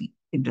ISP,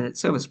 Internet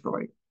Service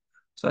Provider.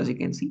 So as you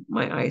can see,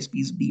 my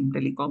ISP is Beam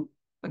Telecom,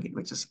 again,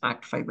 which is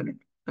Act 500.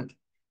 Okay.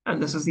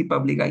 And this is the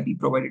public IP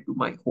provided to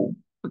my home,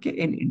 okay,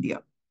 in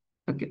India.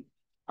 Okay.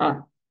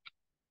 Ah,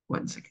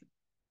 1 second.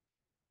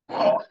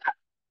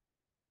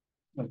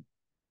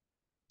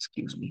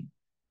 Excuse me.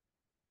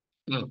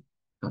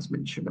 As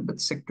mentioned, a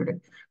bit sick today.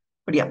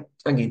 But yeah,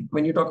 again,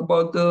 when you talk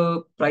about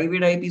the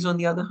private IPs on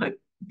the other hand,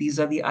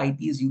 these are the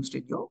IPs used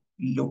in your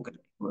local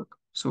network.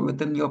 So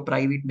within your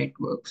private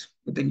networks,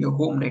 within your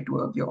home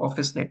network, your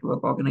office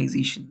network,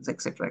 organizations,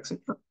 etc.,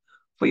 etc.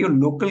 For your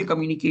local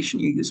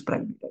communication, you use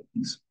private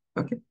IPs.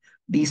 Okay.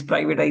 These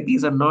private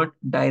IPs are not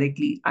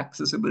directly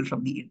accessible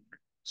from the internet.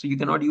 So you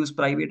cannot use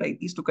private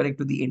IPs to connect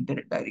to the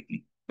internet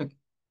directly. Okay.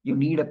 You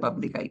need a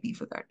public IP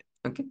for that.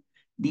 Okay.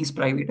 These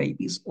private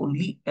IPs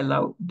only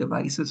allow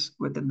devices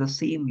within the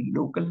same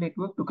local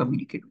network to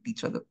communicate with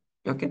each other.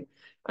 Okay.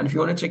 And if you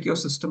want to check your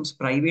system's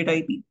private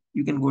IP,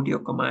 you can go to your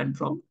command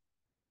prompt,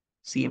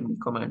 CMD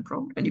command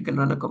prompt, and you can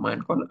run a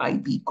command called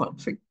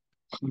ipconfig.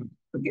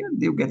 Okay.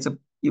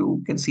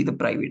 You can see the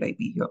private IP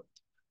here.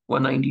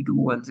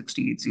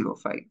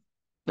 192.168.0.5.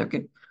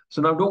 Okay.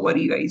 So now don't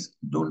worry, guys.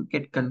 Don't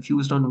get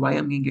confused on why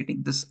I'm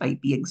getting this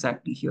IP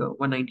exactly here,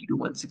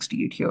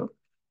 192.168 here,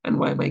 and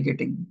why am I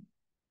getting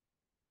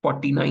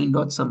 49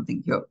 dot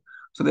something here.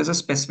 So there's a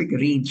specific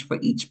range for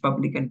each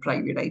public and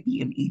private IP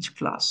in each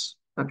class.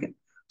 Okay.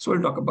 So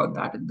we'll talk about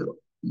that in the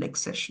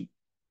next session.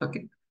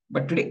 Okay.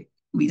 But today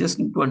we just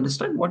need to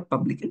understand what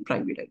public and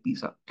private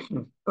IPs are.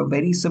 A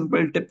very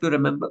simple tip to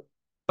remember.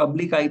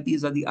 Public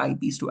IPs are the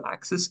IPs to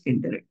access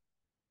internet.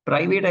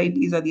 Private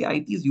IPs are the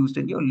IPs used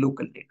in your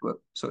local network.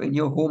 So in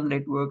your home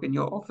network, in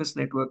your office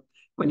network,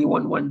 when you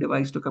want one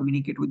device to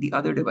communicate with the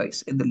other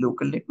device in the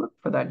local network,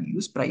 for that you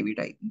use private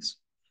IPs.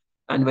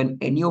 And when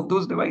any of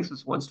those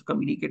devices wants to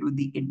communicate with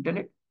the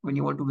internet, when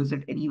you want to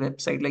visit any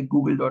website like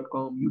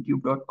google.com,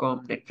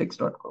 youtube.com,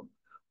 netflix.com,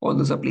 all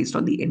those are placed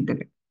on the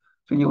internet.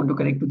 So when you want to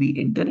connect to the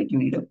internet, you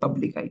need a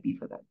public IP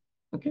for that.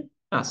 Okay,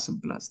 as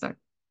simple as that.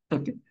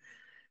 Okay,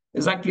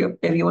 is that clear,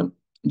 everyone?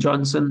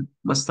 Johnson,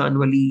 Mastan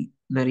Wali,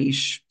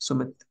 Naresh,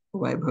 Sumit,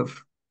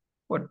 Vaibhav,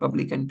 what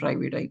public and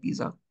private IPs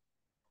are?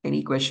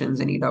 Any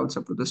questions, any doubts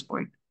up to this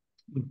point?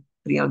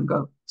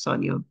 Priyanka,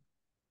 Sania.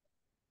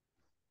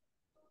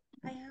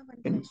 I have one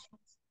And, question.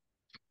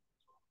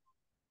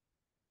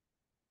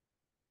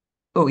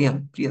 oh yeah,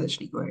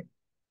 Priyadarshini, go ahead.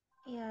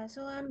 Yeah,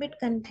 so I'm a bit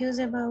confused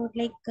about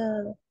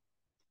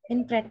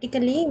in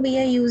practically we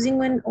are using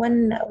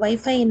one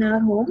Wi-Fi in our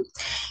home.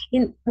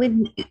 In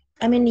with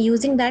I mean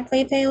using that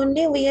Wi-Fi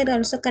only, we are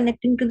also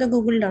connecting to the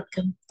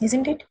Google.com,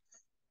 isn't it?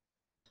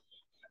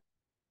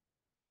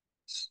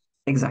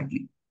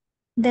 Exactly.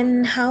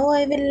 Then how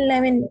I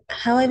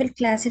will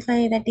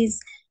classify that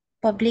is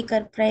public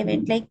or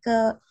private?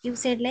 You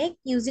said like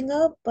using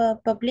a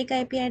public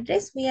IP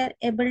address, we are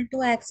able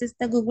to access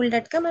the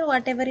Google.com or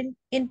whatever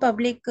in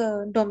public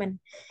domain.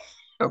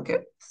 Okay.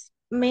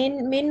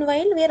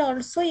 Meanwhile, we are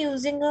also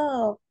using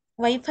a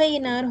Wi-Fi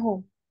in our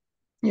home.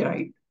 You're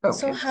right.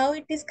 So Okay. how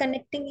it is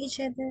connecting each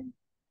other?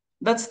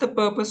 That's the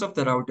purpose of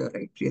the router,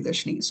 right,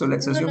 Priyadarshini? So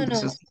let's No, no, assume no.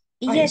 this is the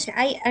Yes, ISP.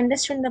 I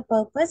understand the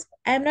purpose.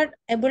 I am not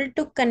able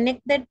to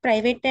connect that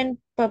private and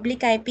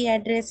public IP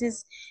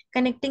addresses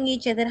connecting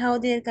each other, how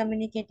they are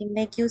communicating.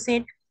 Like you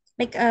said,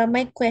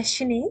 my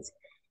question is,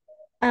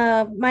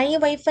 my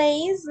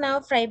Wi-Fi is now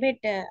private.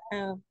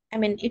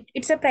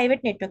 It's a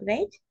private network,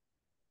 right?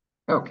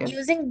 Okay.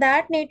 Using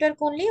that network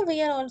only,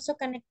 we are also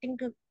connecting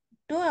to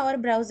our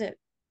browser.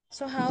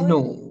 So how it?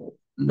 No,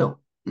 no,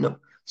 no.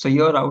 So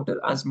your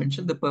router, as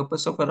mentioned, the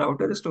purpose of a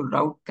router is to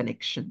route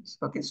connections.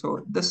 Okay.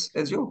 So this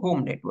is your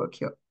home network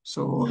here.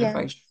 So if Yeah.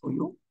 I show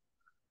you,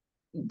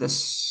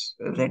 this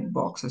red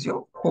box is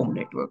your home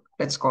network.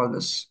 Let's call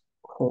this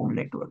home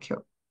network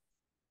here.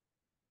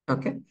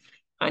 Okay.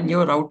 And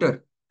your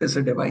router is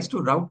a device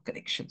to route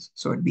connections.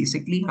 So it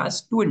basically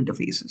has two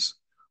interfaces.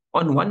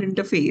 On one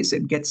interface,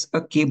 it gets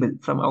a cable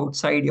from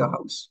outside your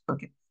house.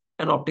 Okay.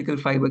 An optical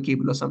fiber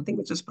cable or something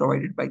which is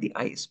provided by the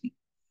ISP.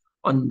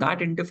 On that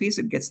interface,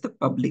 it gets the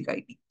public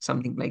IP,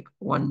 something like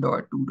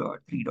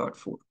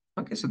 1.2.3.4.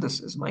 Okay. So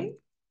this is my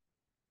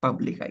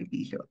public IP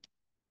here.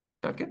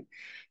 Okay.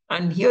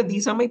 And here,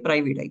 these are my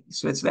private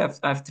IPs. So let's say I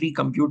have three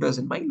computers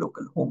in my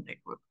local home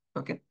network.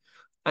 Okay.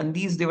 And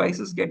these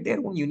devices get their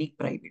own unique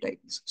private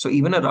IPs. So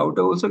even a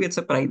router also gets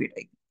a private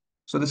IP.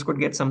 So this could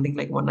get something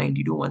like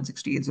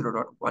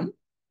 192.168.0.1.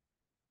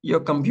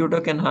 Your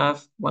computer can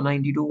have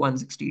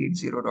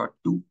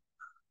 192.168.0.2.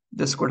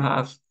 This could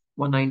have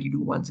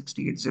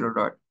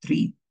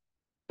 192.168.0.3.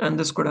 And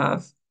this could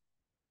have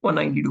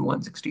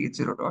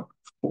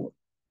 192.168.0.4.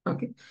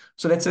 Okay.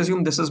 So let's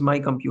assume this is my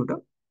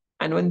computer.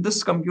 And when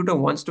this computer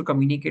wants to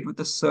communicate with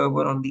a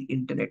server on the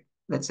internet,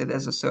 let's say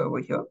there's a server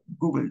here,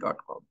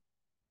 google.com,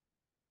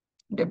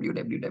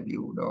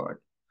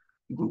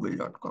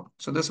 www.google.com.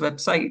 So this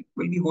website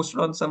will be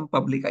hosted on some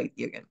public IP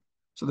again.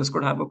 So this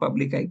could have a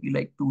public IP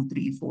like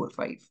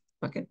 2345.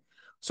 Okay.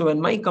 So when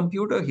my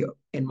computer here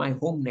in my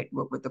home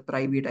network with a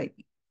private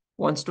IP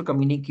wants to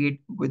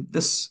communicate with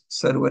this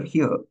server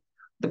here,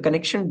 the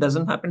connection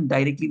doesn't happen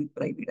directly with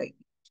private IP.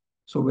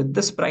 So with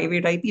this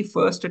private IP,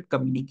 first it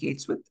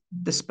communicates with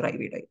this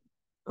private IP.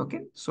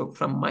 Okay. So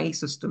from my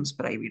system's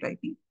private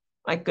IP,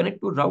 I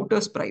connect to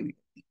router's private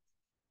IP.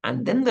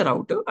 And then the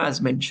router,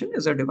 as mentioned,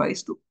 is a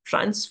device to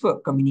transfer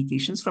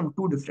communications from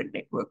two different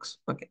networks.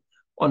 Okay.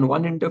 On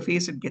one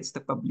interface, it gets the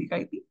public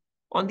IP.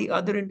 On the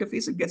other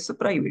interface, it gets the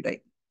private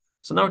IP.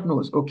 So now it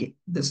knows, okay,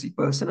 this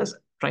person is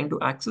trying to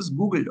access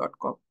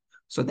google.com.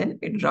 So then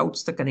it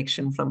routes the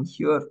connection from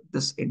here,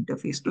 this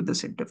interface to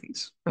this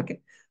interface.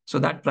 Okay. So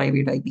that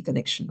private IP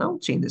connection now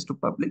changes to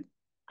public.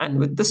 And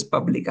with this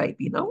public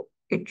IP now,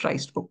 it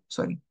tries to, oh,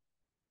 sorry,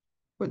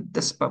 with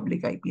this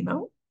public IP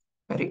now,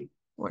 correct?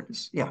 What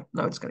is, yeah,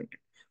 now it's connected.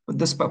 With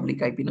this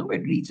public IP now,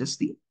 it reaches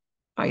the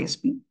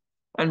ISP,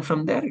 and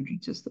from there it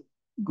reaches the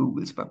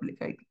Google's public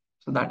IP.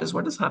 So that is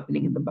what is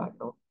happening in the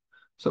background.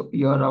 So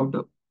your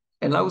router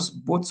allows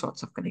both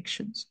sorts of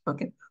connections.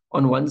 Okay.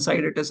 On one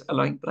side, it is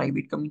allowing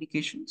private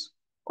communications.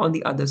 On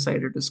the other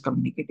side, it is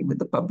communicating with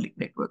the public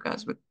network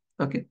as well.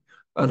 Okay.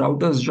 A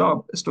router's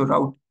job is to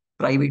route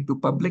private to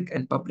public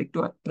and public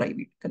to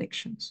private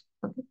connections.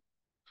 Okay,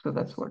 so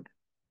that's what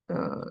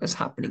is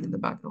happening in the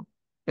background.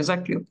 Is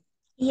that clear?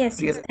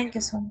 Yes, yes. Priya? Thank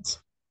you so much.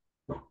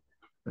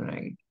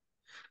 Right.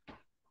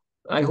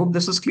 I hope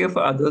this is clear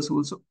for others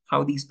also,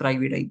 how these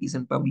private IPs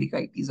and public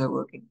IPs are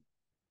working.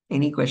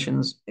 Any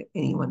questions,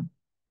 anyone?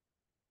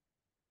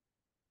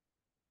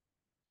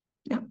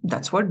 Yeah,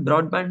 that's what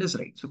broadband is,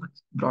 right? So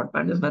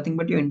broadband is nothing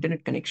but your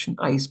internet connection,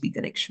 ISP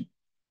connection.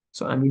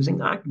 So I'm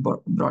using ACT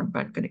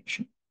broadband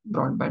connection.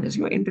 Broadband is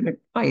your internet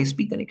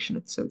ISP connection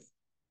itself.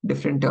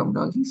 Different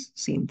terminologies,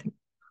 same thing.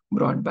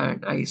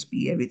 Broadband,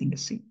 ISP, everything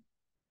is same.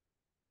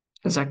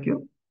 Is that clear?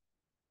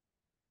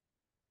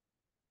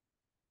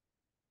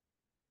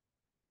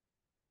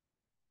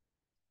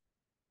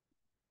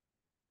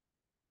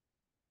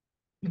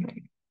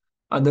 Right.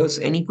 Others,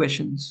 any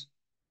questions?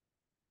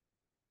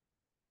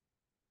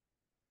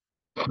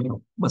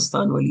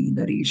 Mastan Wali,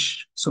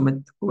 Naresh,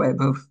 Sumit,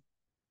 Vaibhav,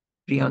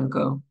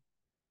 Priyanka,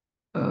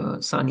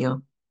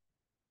 Sanya.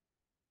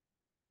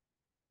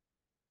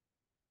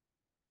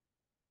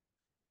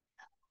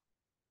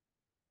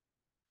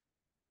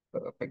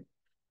 Perfect.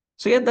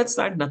 So yeah, that's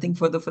that. Nothing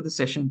further for the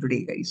session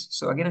today, guys.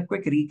 So again, a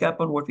quick recap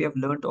on what we have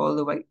learned all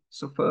the way.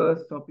 So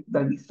first topic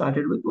that we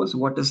started with was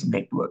what is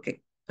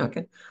networking.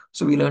 Okay.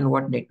 So we learned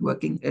what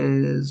networking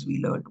is. We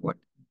learned what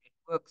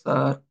networks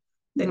are.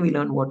 Then we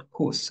learned what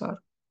hosts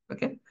are.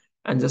 Okay.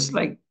 And just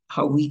like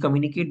how we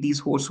communicate, these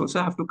hosts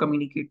also have to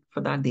communicate.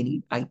 For that, they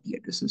need IP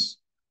addresses.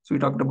 So we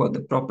talked about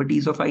the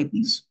properties of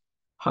IPs.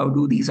 How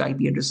do these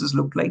IP addresses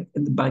look like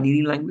in the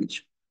binary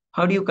language?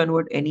 How do you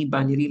convert any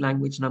binary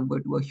language number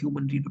to a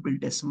human readable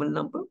decimal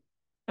number?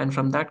 And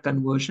from that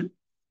conversion,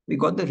 we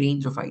got the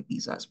range of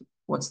IPs as well.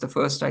 What's the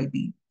first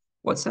IP?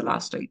 What's the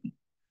last IP?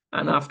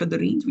 And after the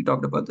range, we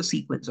talked about the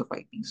sequence of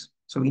IPs.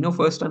 So we know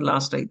first and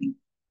last IP.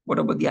 What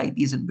about the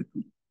IPs in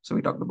between? So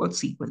we talked about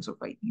sequence of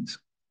IPs.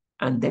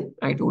 And then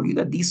I told you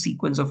that these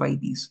sequence of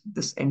IPs,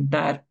 this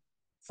entire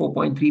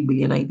 4.3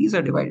 billion IPs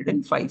are divided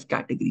in five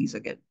categories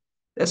again.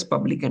 There's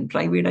public and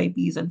private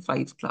IPs and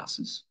five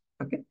classes.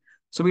 Okay.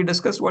 So we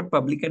discussed what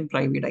public and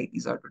private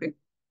IPs are today.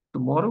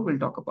 Tomorrow we'll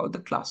talk about the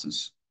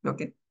classes.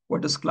 Okay.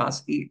 What is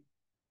class A?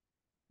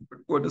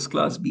 What is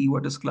class B?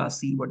 What is class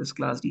C? What is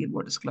class D? And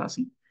what is class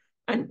E?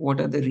 And what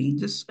are the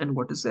ranges and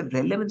what is the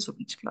relevance of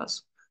each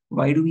class?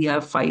 Why do we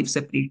have five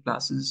separate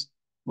classes?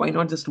 Why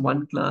not just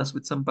one class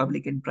with some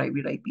public and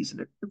private IPs in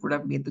it? It would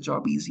have made the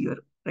job easier,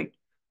 right?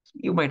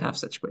 You might have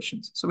such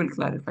questions. So we'll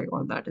clarify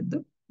all that in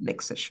the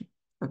next session.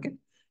 Okay.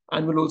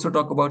 And we'll also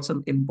talk about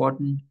some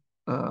important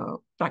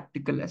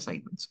practical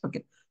assignments.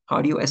 Okay.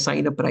 How do you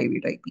assign a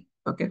private IP?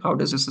 Okay. How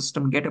does the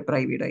system get a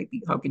private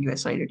IP? How can you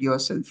assign it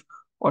yourself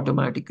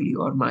automatically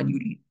or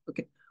manually?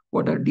 Okay.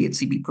 What are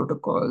DHCP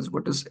protocols?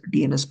 What is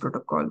DNS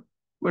protocol?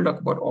 We'll talk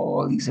about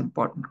all these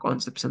important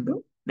concepts in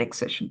the next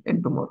session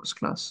in tomorrow's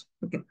class.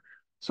 Okay.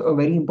 So a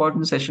very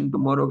important session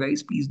tomorrow,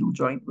 guys. Please do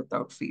join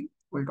without fail.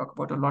 We'll talk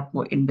about a lot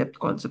more in-depth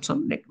concepts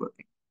on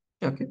networking.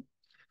 Okay.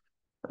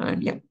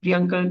 And yeah,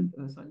 Priyanka and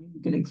Sanya,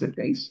 we can exit,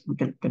 guys. We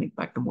can connect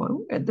back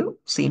tomorrow at the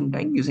same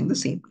time using the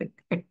same link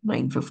at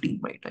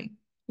 9:15 my time.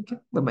 Okay.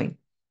 Bye-bye.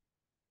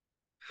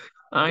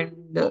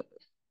 And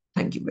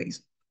thank you,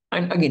 guys.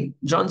 And again,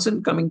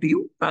 Johnson, coming to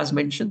you. As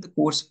mentioned, the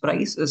course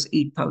price is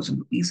 8,000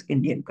 rupees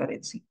Indian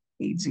currency,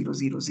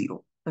 8000.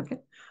 Okay.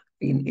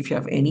 And if you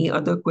have any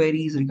other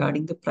queries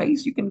regarding the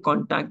price, you can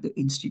contact the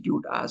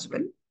institute as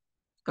well.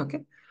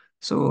 Okay.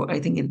 So I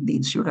think the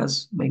institute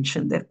has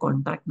mentioned their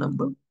contact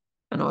number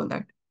and all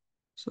that.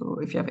 So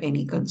if you have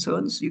any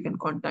concerns, you can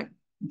contact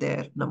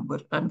their number.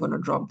 I'm going to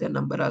drop their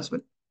number as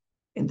well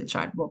in the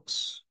chat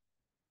box.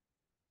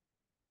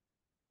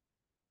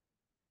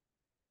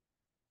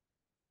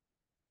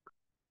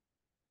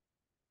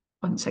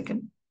 1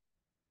 second.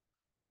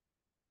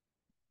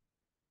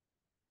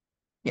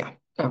 Yeah,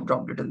 I've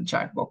dropped it in the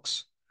chat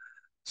box.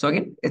 So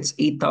again, it's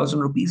 8,000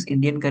 rupees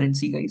Indian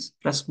currency, guys.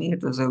 Trust me,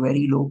 it was a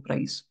very low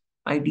price.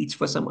 I teach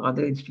for some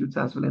other institutes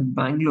as well in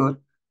Bangalore.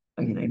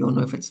 Again, I don't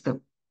know if it's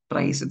the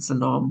price, it's the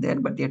norm there,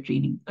 but they're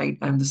training.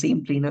 I'm the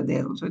same trainer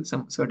there also in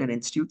some certain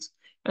institutes,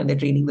 and they're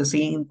training the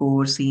same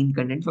course, same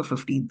content for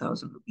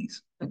 15,000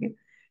 rupees. Okay.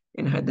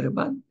 In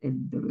Hyderabad,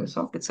 in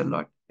DURGASOFT, it's a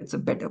lot. It's a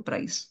better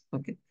price.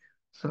 Okay.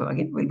 So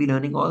again, we'll be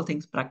learning all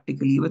things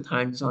practically with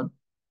hands-on.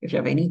 If you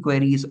have any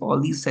queries, all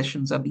these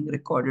sessions are being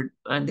recorded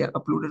and they're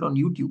uploaded on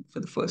YouTube for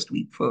the first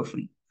week for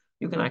free.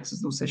 You can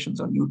access those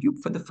sessions on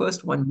YouTube for the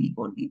first 1 week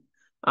only.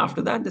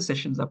 After that, the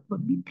sessions are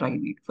going to be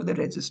private for the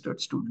registered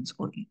students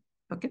only.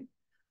 Okay.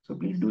 So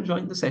please do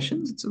join the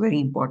sessions. It's very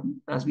important.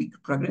 As we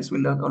progress,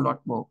 we'll learn a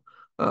lot more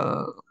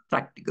uh,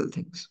 practical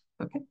things.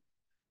 Okay.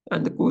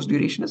 And the course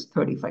duration is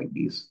 35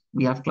 days.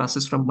 We have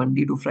classes from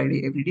Monday to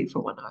Friday every day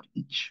for 1 hour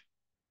each.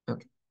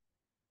 Okay.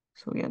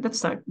 So yeah, that's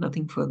that.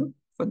 Nothing further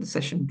for the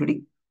session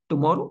today.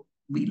 Tomorrow,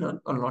 we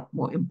learn a lot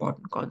more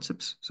important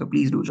concepts. So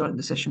please do join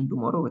the session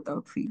tomorrow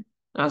without fail.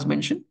 As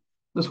mentioned,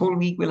 this whole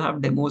week we'll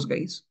have demos,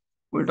 guys.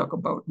 We'll talk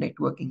about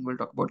networking. We'll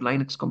talk about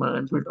Linux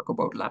commands. We'll talk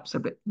about lab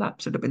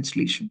setup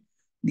installation.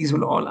 These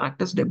will all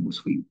act as demos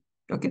for you.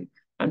 Okay.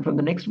 And from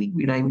the next week,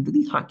 we dive into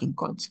the hacking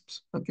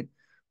concepts. Okay.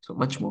 So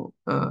much more.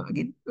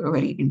 Again, a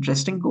very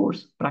interesting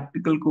course,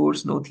 practical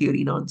course, no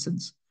theory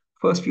nonsense.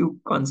 First few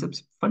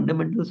concepts,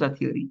 fundamentals are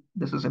theory.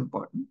 This is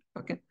important.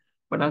 Okay.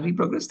 But as we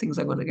progress, things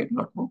are going to get a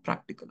lot more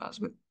practical as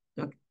well.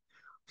 Okay.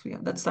 So yeah,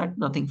 that's that.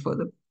 Nothing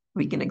further.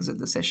 We can exit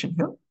the session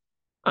here.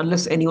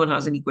 Unless anyone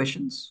has any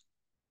questions.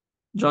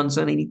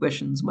 Johnson, any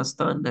questions?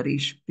 Mastan,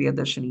 Naresh,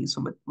 Priyadarshini,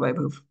 Sumit,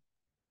 Vaibhav.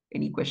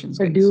 Any questions,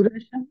 The guys?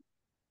 duration?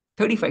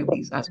 35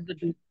 days What as is the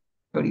du-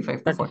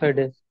 35 to 40 35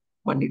 days. days?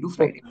 Monday to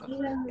Friday. Okay.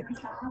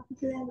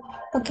 Yeah.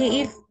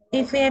 Okay,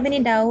 if we have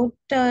any doubt,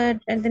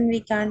 and then we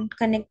can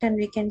connect on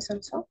weekends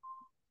also.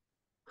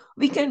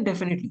 We can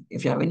definitely.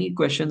 If you have any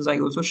questions, I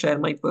also share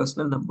my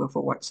personal number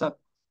for WhatsApp.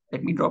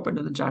 Let me drop it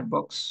in the chat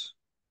box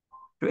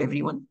to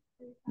everyone.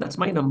 That's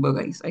my number,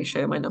 guys. I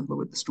share my number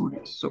with the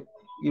students. So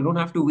you don't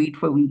have to wait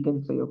for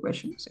weekends for your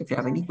questions. If you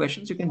have any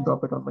questions, you can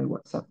drop it on my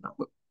WhatsApp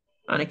number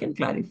and I can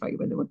clarify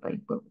whenever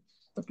time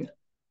permits. Okay.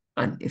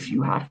 And if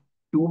you have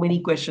too many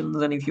questions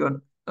and if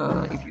you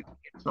think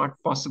it's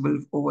not possible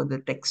over the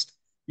text,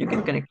 you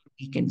can connect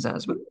weekends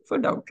as well for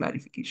doubt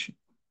clarification.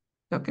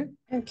 Okay.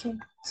 Okay.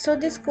 So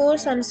this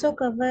course also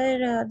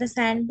cover the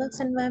sandbox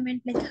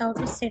environment, like how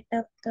to set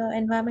up the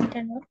environment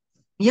and all.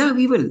 Yeah,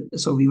 we will.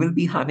 So we will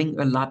be having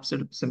a lab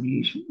setup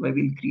simulation where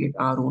we'll create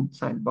our own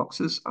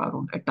sandboxes, our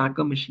own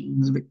attacker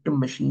machines, victim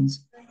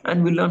machines,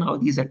 and we'll learn how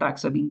these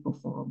attacks are being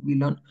performed. We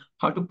learn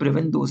how to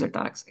prevent those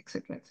attacks,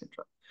 etc.,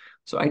 etc.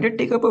 So I did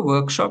take up a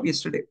workshop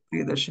yesterday,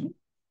 Priyadarshini.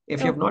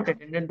 If you have Okay. not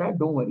attended that,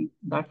 don't worry.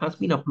 That has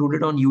been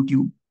uploaded on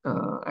YouTube,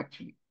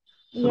 actually.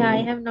 Yeah, I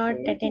So have not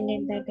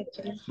attended that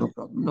actually. no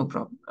problem, no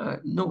problem.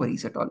 No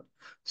worries at all.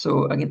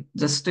 So again,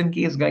 just in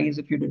case, guys,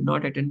 if you did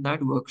not attend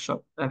that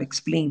workshop, I've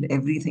explained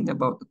everything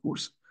about the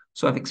course.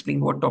 So I've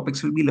explained what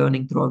topics we'll be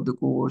learning throughout the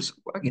course.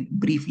 Again,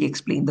 briefly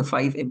explain the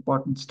 5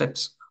 important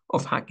steps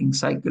of hacking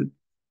cycle.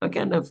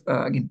 Again, I've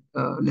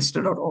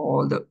listed out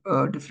all the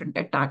different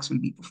attacks we'll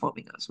be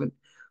performing as well.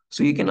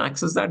 So you can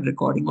access that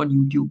recording on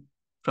YouTube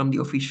from the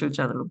official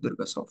channel of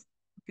DurgaSoft.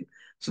 Okay.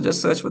 So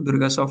just search for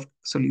DurgaSoft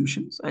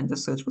Solutions and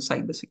just search for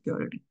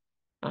cybersecurity.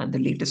 And the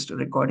latest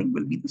recording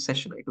will be the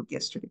session I took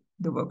yesterday,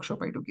 the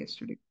workshop I took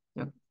yesterday.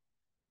 Yeah.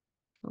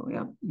 So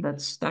yeah,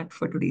 that's that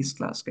for today's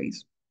class,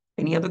 guys.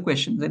 Any other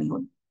questions,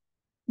 anyone?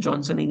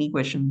 Johnson, any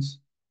questions?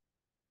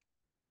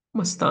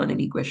 Mastan,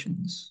 any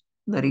questions?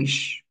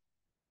 Naresh,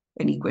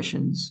 any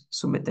questions?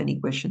 Sumit, any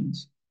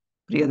questions?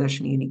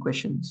 Priyadarshini, any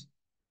questions?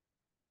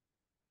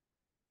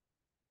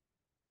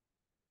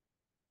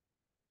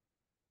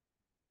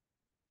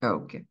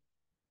 Okay.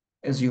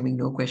 Assuming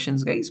no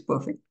questions, guys,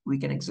 perfect. We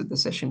can exit the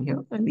session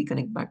here and we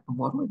connect back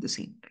tomorrow at the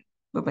same time.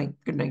 Bye bye.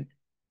 Good night.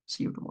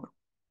 See you tomorrow.